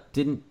Kimbrel that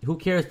didn't. Who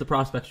cares the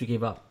prospects you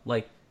gave up?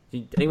 Like,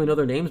 did anyone know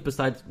their names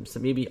besides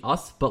maybe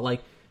us? But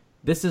like.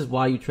 This is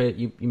why you trade.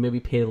 You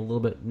maybe paid a little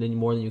bit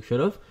more than you should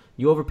have.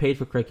 You overpaid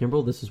for Craig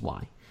Kimbrel. This is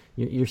why.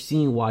 You're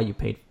seeing why you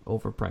paid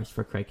overpriced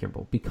for Craig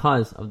Kimbrel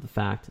because of the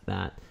fact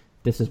that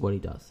this is what he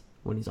does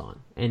when he's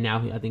on. And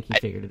now I think he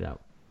figured it out.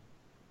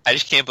 I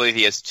just can't believe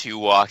he has 2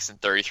 walks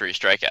and 33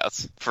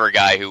 strikeouts for a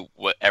guy who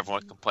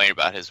everyone complained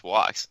about his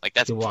walks. Like,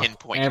 that's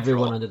pinpoint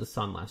everyone control. Under the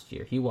sun last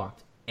year. He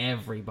walked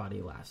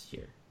everybody last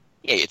year.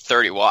 Yeah, he had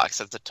 30 walks.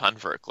 That's a ton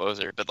for a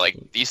closer. But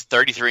like these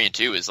 33 and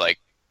 2 is like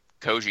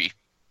Koji.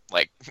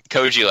 Like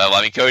Koji level.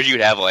 I mean, Koji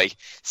would have like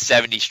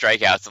 70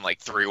 strikeouts and like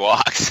 3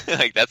 walks.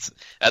 Like that's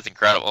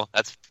incredible.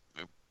 That's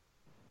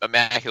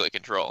immaculate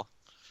control.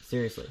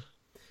 Seriously.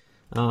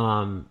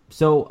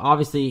 So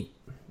obviously,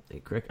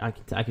 I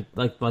could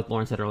like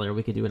Lauren said earlier,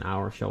 we could do an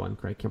hour show on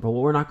Craig Kimbrel, but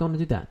we're not going to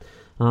do that.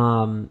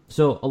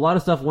 So a lot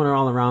of stuff went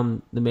all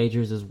around the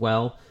majors as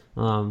well,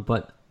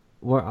 but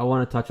I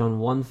want to touch on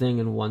one thing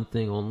and one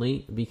thing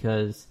only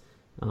because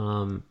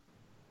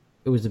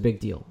it was a big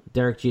deal.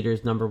 Derek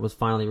Jeter's number was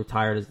finally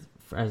retired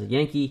as a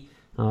Yankee,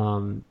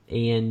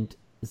 and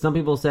some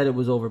people said it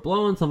was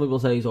overblown. Some people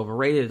said he's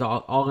overrated. It's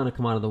all going to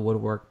come out of the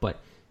woodwork, but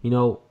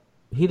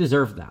he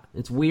deserved that.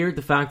 It's weird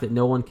the fact that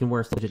no one can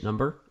wear a digit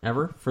number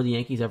ever for the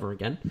Yankees ever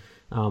again.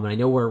 And I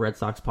know we're a Red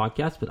Sox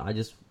podcast, but I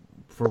just,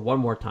 for one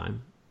more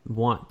time,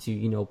 want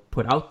to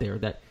put out there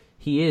that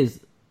he is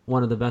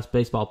one of the best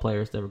baseball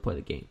players to ever play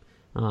the game.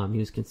 He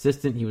was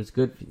consistent. He was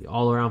good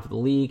all around for the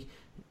league.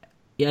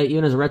 Yeah,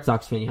 even as a Red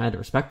Sox fan, you had to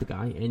respect the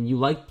guy, and you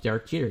liked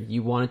Derek Jeter.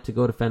 You wanted to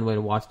go to Fenway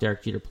to watch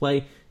Derek Jeter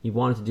play. You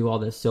wanted to do all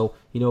this. So,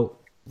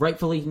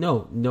 rightfully,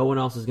 no one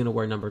else is going to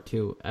wear number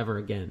 2 ever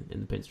again in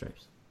the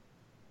pinstripes.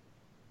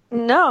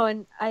 No,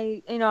 and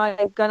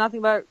I've got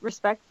nothing but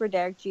respect for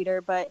Derek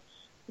Jeter, but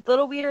it's a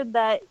little weird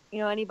that,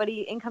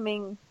 anybody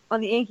incoming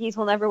on the Yankees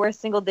will never wear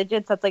single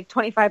digits. That's like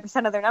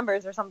 25% of their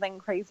numbers or something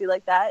crazy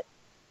like that.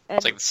 And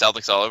it's like the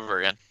Celtics all over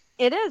again.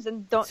 It is,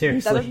 and that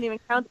doesn't even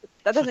count.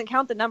 That doesn't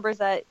count the numbers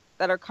that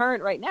are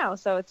current right now.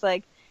 So it's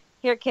like,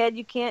 here, kid,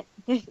 you're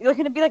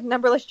going to be like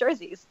numberless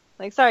jerseys.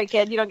 Like, sorry,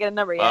 kid, you don't get a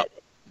number yet.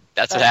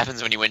 That's what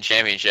happens when you win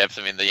championships.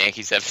 I mean, the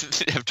Yankees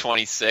have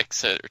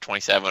 26 or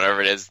 27,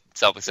 whatever it is.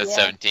 Celtics have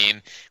 17.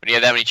 When you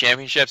have that many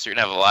championships, you're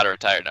gonna have a lot of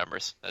retired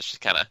numbers. That's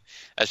just kind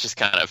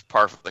of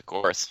par for the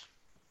course.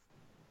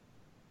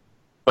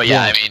 But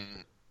I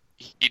mean,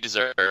 he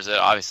deserves it.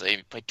 Obviously,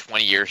 he played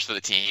 20 years for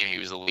the team. He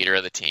was the leader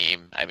of the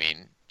team. I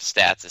mean,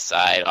 stats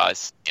aside,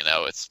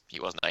 he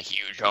wasn't a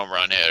huge home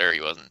run hitter.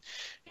 He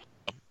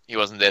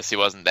wasn't this. He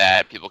wasn't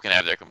that. People can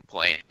have their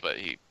complaint, but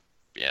he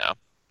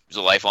was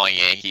a lifelong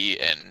Yankee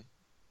and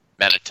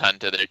meant a ton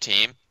to their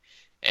team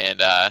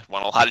and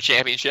won a lot of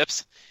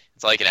championships.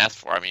 That's all you can ask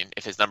for. I mean,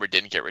 if his number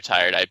didn't get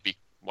retired, I'd be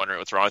wondering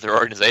what's wrong with their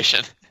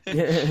organization.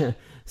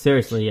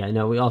 Seriously, yeah.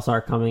 No, we all saw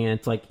it coming, and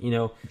it's like,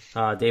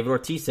 David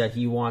Ortiz said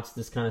he wants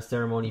this kind of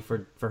ceremony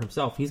for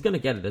himself. He's going to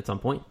get it at some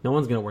point. No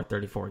one's going to wear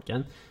 34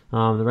 again.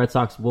 The Red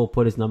Sox will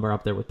put his number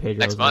up there with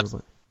Pedro's next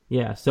month.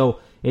 Yeah,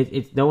 so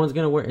it's no one's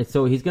going to wear it.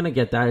 So he's going to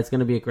get that. It's going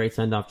to be a great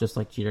send-off just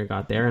like Jeter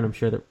got there, and I'm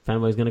sure that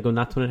Fenway's going to go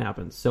nuts when it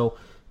happens. So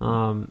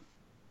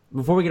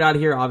before we get out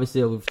of here,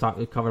 obviously we've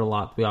covered a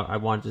lot. I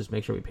wanted to just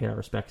make sure we paid our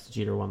respects to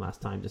Jeter one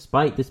last time.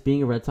 Despite this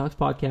being a Red Sox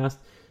podcast,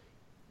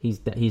 he's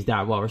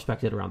that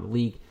well-respected around the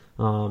league.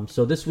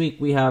 So this week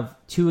we have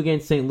 2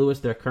 against St. Louis.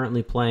 They're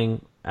currently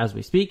playing as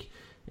we speak.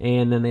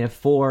 And then they have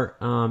 4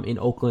 in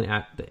Oakland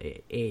at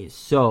the A's.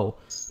 So,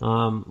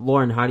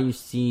 Lauren, how do you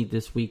see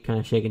this week kind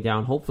of shaking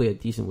down? Hopefully a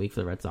decent week for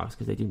the Red Sox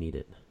because they do need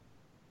it.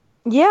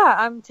 Yeah,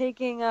 I'm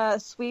taking a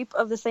sweep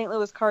of the St.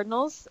 Louis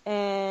Cardinals,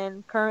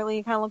 and currently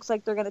it kind of looks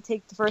like they're going to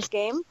take the first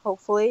game.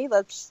 Hopefully,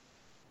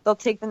 they'll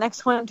take the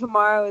next one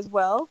tomorrow as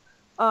well.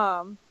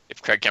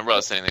 If Craig Kimbrel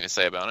has anything to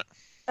say about it.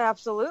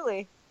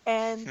 Absolutely.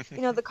 And,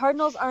 the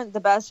Cardinals aren't the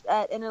best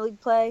at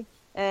interleague play,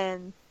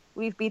 and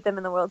we've beat them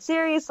in the World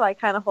Series, so I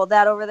kind of hold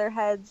that over their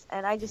heads.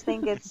 And I just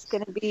think it's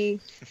going to be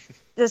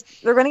they're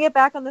going to get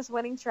back on this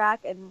winning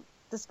track. And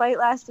despite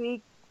last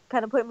week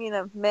kind of put me in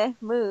a meh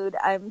mood,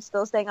 I'm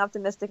still staying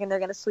optimistic, and they're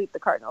going to sweep the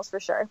Cardinals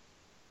for sure.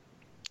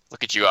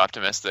 Look at you,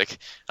 optimistic.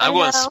 I'm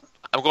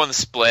going the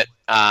split.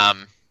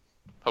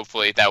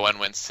 Hopefully that one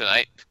wins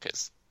tonight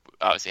because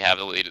obviously have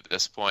the lead at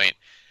this point.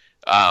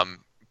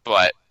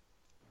 But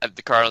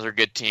the Cardinals are a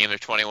good team. They're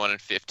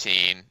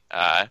 21-15.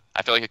 I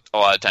feel like a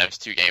lot of times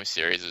 2-game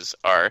series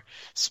are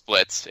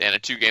splits, and a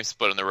 2-game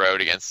split on the road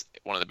against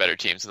one of the better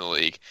teams in the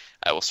league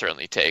I will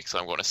certainly take, so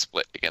I'm going to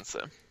split against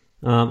them.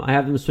 I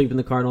have them sweeping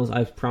the Cardinals.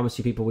 I promised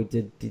you people we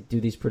did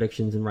do these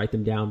predictions and write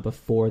them down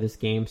before this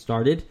game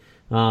started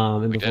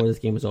and before this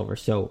game was over,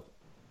 so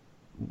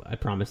I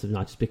promise it's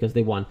not just because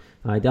they won.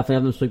 I definitely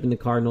have them sweeping the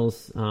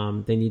Cardinals.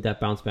 They need that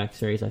bounce-back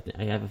series. I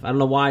don't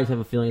know why. I have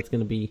a feeling it's going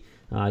to be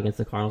against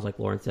the Cardinals. Like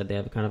Lauren said, they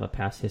have kind of a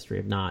past history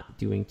of not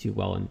doing too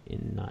well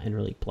in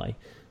interleague play.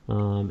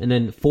 And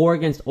then 4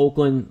 against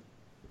Oakland.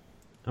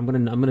 I'm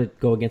gonna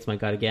go against my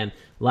gut again.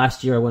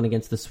 Last year I went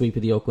against the sweep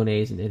of the Oakland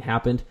A's, and it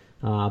happened.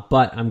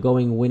 But I'm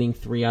going winning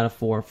 3 out of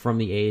 4 from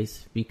the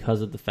A's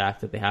because of the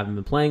fact that they haven't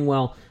been playing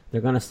well.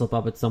 They're going to slip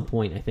up at some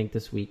point, I think,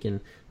 this week. And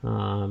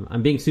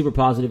I'm being super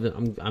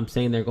positive. I'm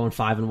saying they're going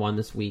 5-1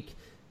 this week,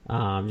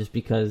 just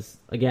because,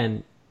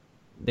 again,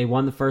 they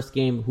won the first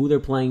game. Who they're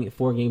playing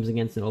 4 games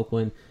against in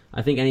Oakland,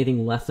 I think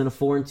anything less than a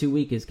 4-2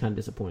 week is kind of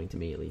disappointing to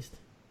me, at least.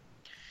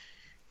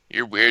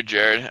 You're weird,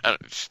 Jared.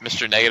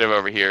 Mr. Negative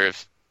over here.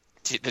 If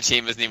the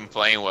team isn't even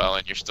playing well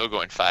and you're still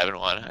going 5-1,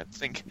 I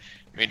think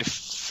you need to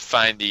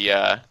find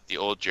the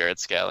old Jared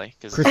Scally.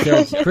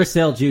 Chris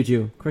Sale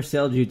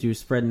Juju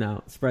spreading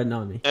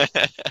on me.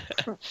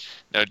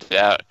 No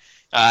doubt.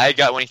 I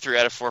got winning 3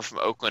 out of 4 from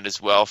Oakland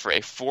as well for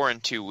a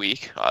 4-2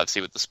 week,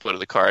 obviously with the split of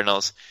the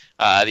Cardinals.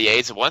 The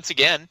A's, once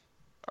again,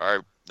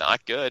 are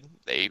not good.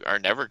 They are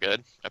never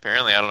good.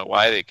 Apparently, I don't know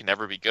why they can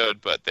never be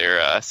good, but they're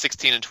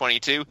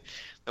 16-22.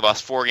 They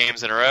lost 4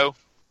 games in a row.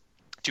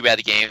 Too bad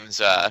the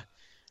games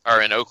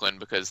are in Oakland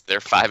because they're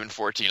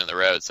 5-14 on the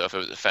road. So if it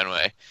was at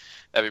Fenway,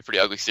 that'd be a pretty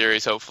ugly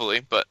series,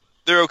 hopefully. But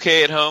they're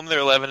okay at home. They're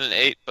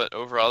 11-8, but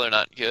overall they're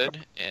not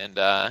good. And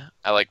I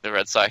like the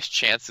Red Sox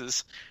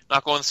chances.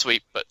 Not going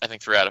sweep, but I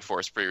think 3 out of 4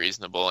 is pretty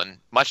reasonable and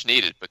much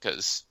needed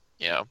because,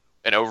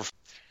 an over.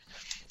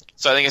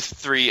 So I think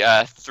 3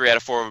 out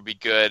of 4 would be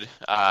good.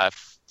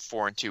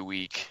 4-2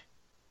 week.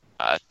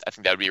 I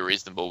think that would be a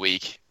reasonable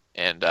week.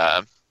 And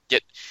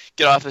get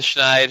off the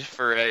schneid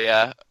for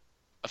a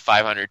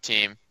 500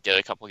 team. Get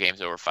a couple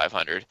games over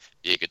 500.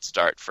 Be a good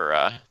start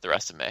for the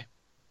rest of May.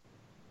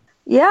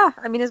 Yeah,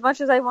 I mean, as much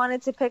as I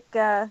wanted to pick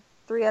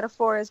 3 out of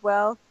 4 as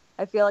well,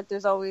 I feel like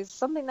there's always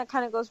something that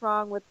kind of goes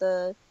wrong with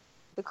the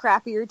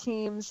crappier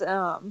teams.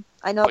 I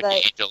know like that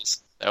the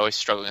Angels. They always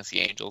struggle against the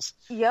Angels.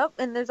 Yep,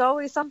 and there's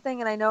always something,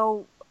 and I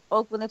know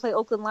when they played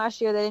Oakland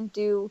last year, they didn't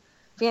do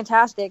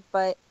fantastic,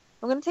 but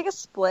I'm going to take a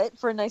split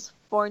for a nice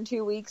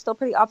 4-2 week. Still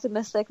pretty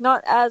optimistic.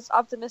 Not as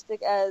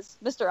optimistic as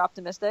Mr.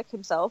 Optimistic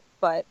himself,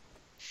 but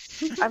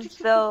I'm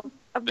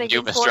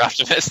thinking Mr.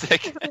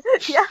 Optimistic.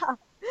 Yeah.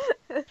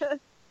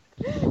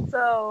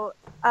 So,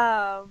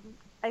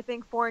 I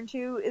think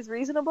 4-2 is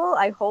reasonable.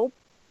 I hope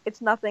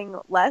it's nothing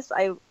less.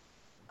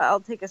 I'll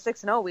take a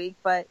 6-0 week,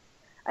 but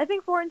I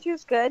think 4-2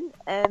 is good,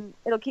 and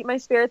it'll keep my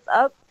spirits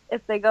up.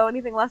 If they go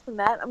anything less than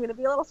that, I'm going to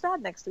be a little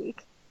sad next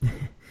week.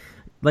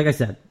 Like I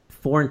said,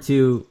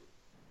 4-2.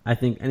 I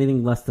think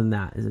anything less than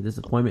that is a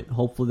disappointment.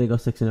 Hopefully they go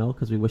 6-0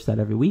 because we wish that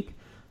every week.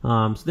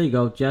 So there you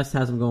go. Jess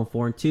has them going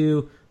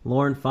 4-2.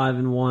 Lauren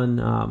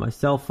 5-1.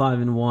 Myself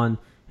 5-1.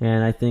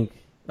 And I think,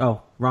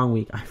 wrong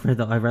week. I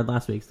read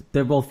last week's.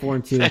 They're both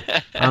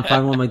 4-2. I'm 5-1.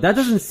 I'm like, that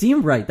doesn't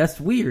seem right. That's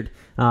weird.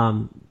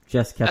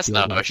 Jess kept. That's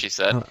not what she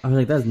said. I was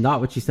like, that's not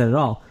what she said at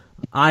all.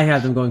 I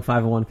have them going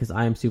 5-1 because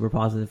I am super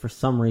positive. For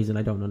some reason,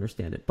 I don't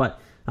understand it.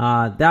 But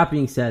that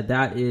being said,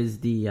 that is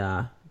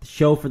the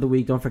show for the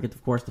week. Don't forget,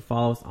 of course, to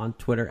follow us on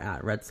Twitter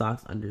at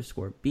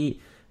 @RedSox_beat.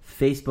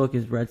 Facebook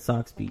is Red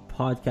Sox Beat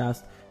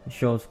Podcast. The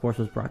show, of course,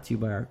 was brought to you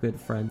by our good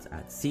friends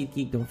at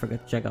SeatGeek. Don't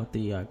forget to check out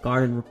the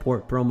Garden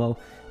Report promo.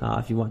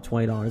 If you want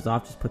 $20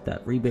 off, just put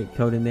that rebate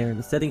code in there in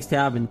the settings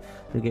tab, and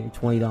you'll get your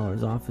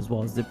 $20 off, as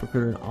well as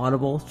ZipRecruiter and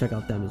Audible. Check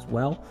out them as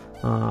well.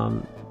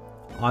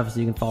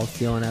 Obviously, you can follow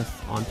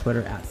CLNS on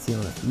Twitter at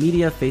CLNS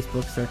Media.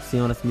 Facebook, search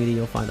CLNS Media.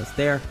 You'll find us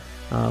there.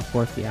 Of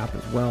course, the app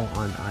as well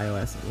on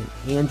iOS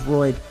and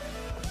Android.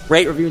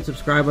 Rate, review, and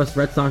subscribe us.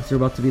 Red Sox are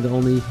about to be the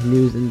only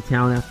news in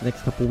town after the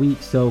next couple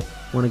weeks, so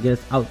want to get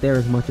us out there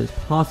as much as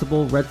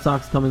possible. Red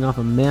Sox coming off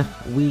a meh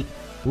week,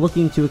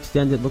 looking to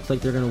extend it. Looks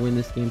like they're going to win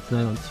this game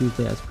tonight on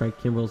Tuesday as Craig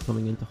Kimbrell is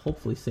coming in to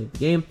hopefully save the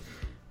game.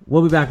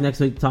 We'll be back next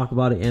week to talk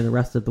about it and the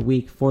rest of the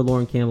week. For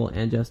Lauren Campbell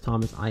and Jess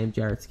Thomas, I am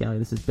Jared Scally.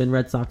 This has been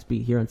Red Sox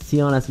Beat here on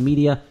CLNS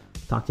Media.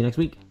 Talk to you next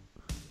week.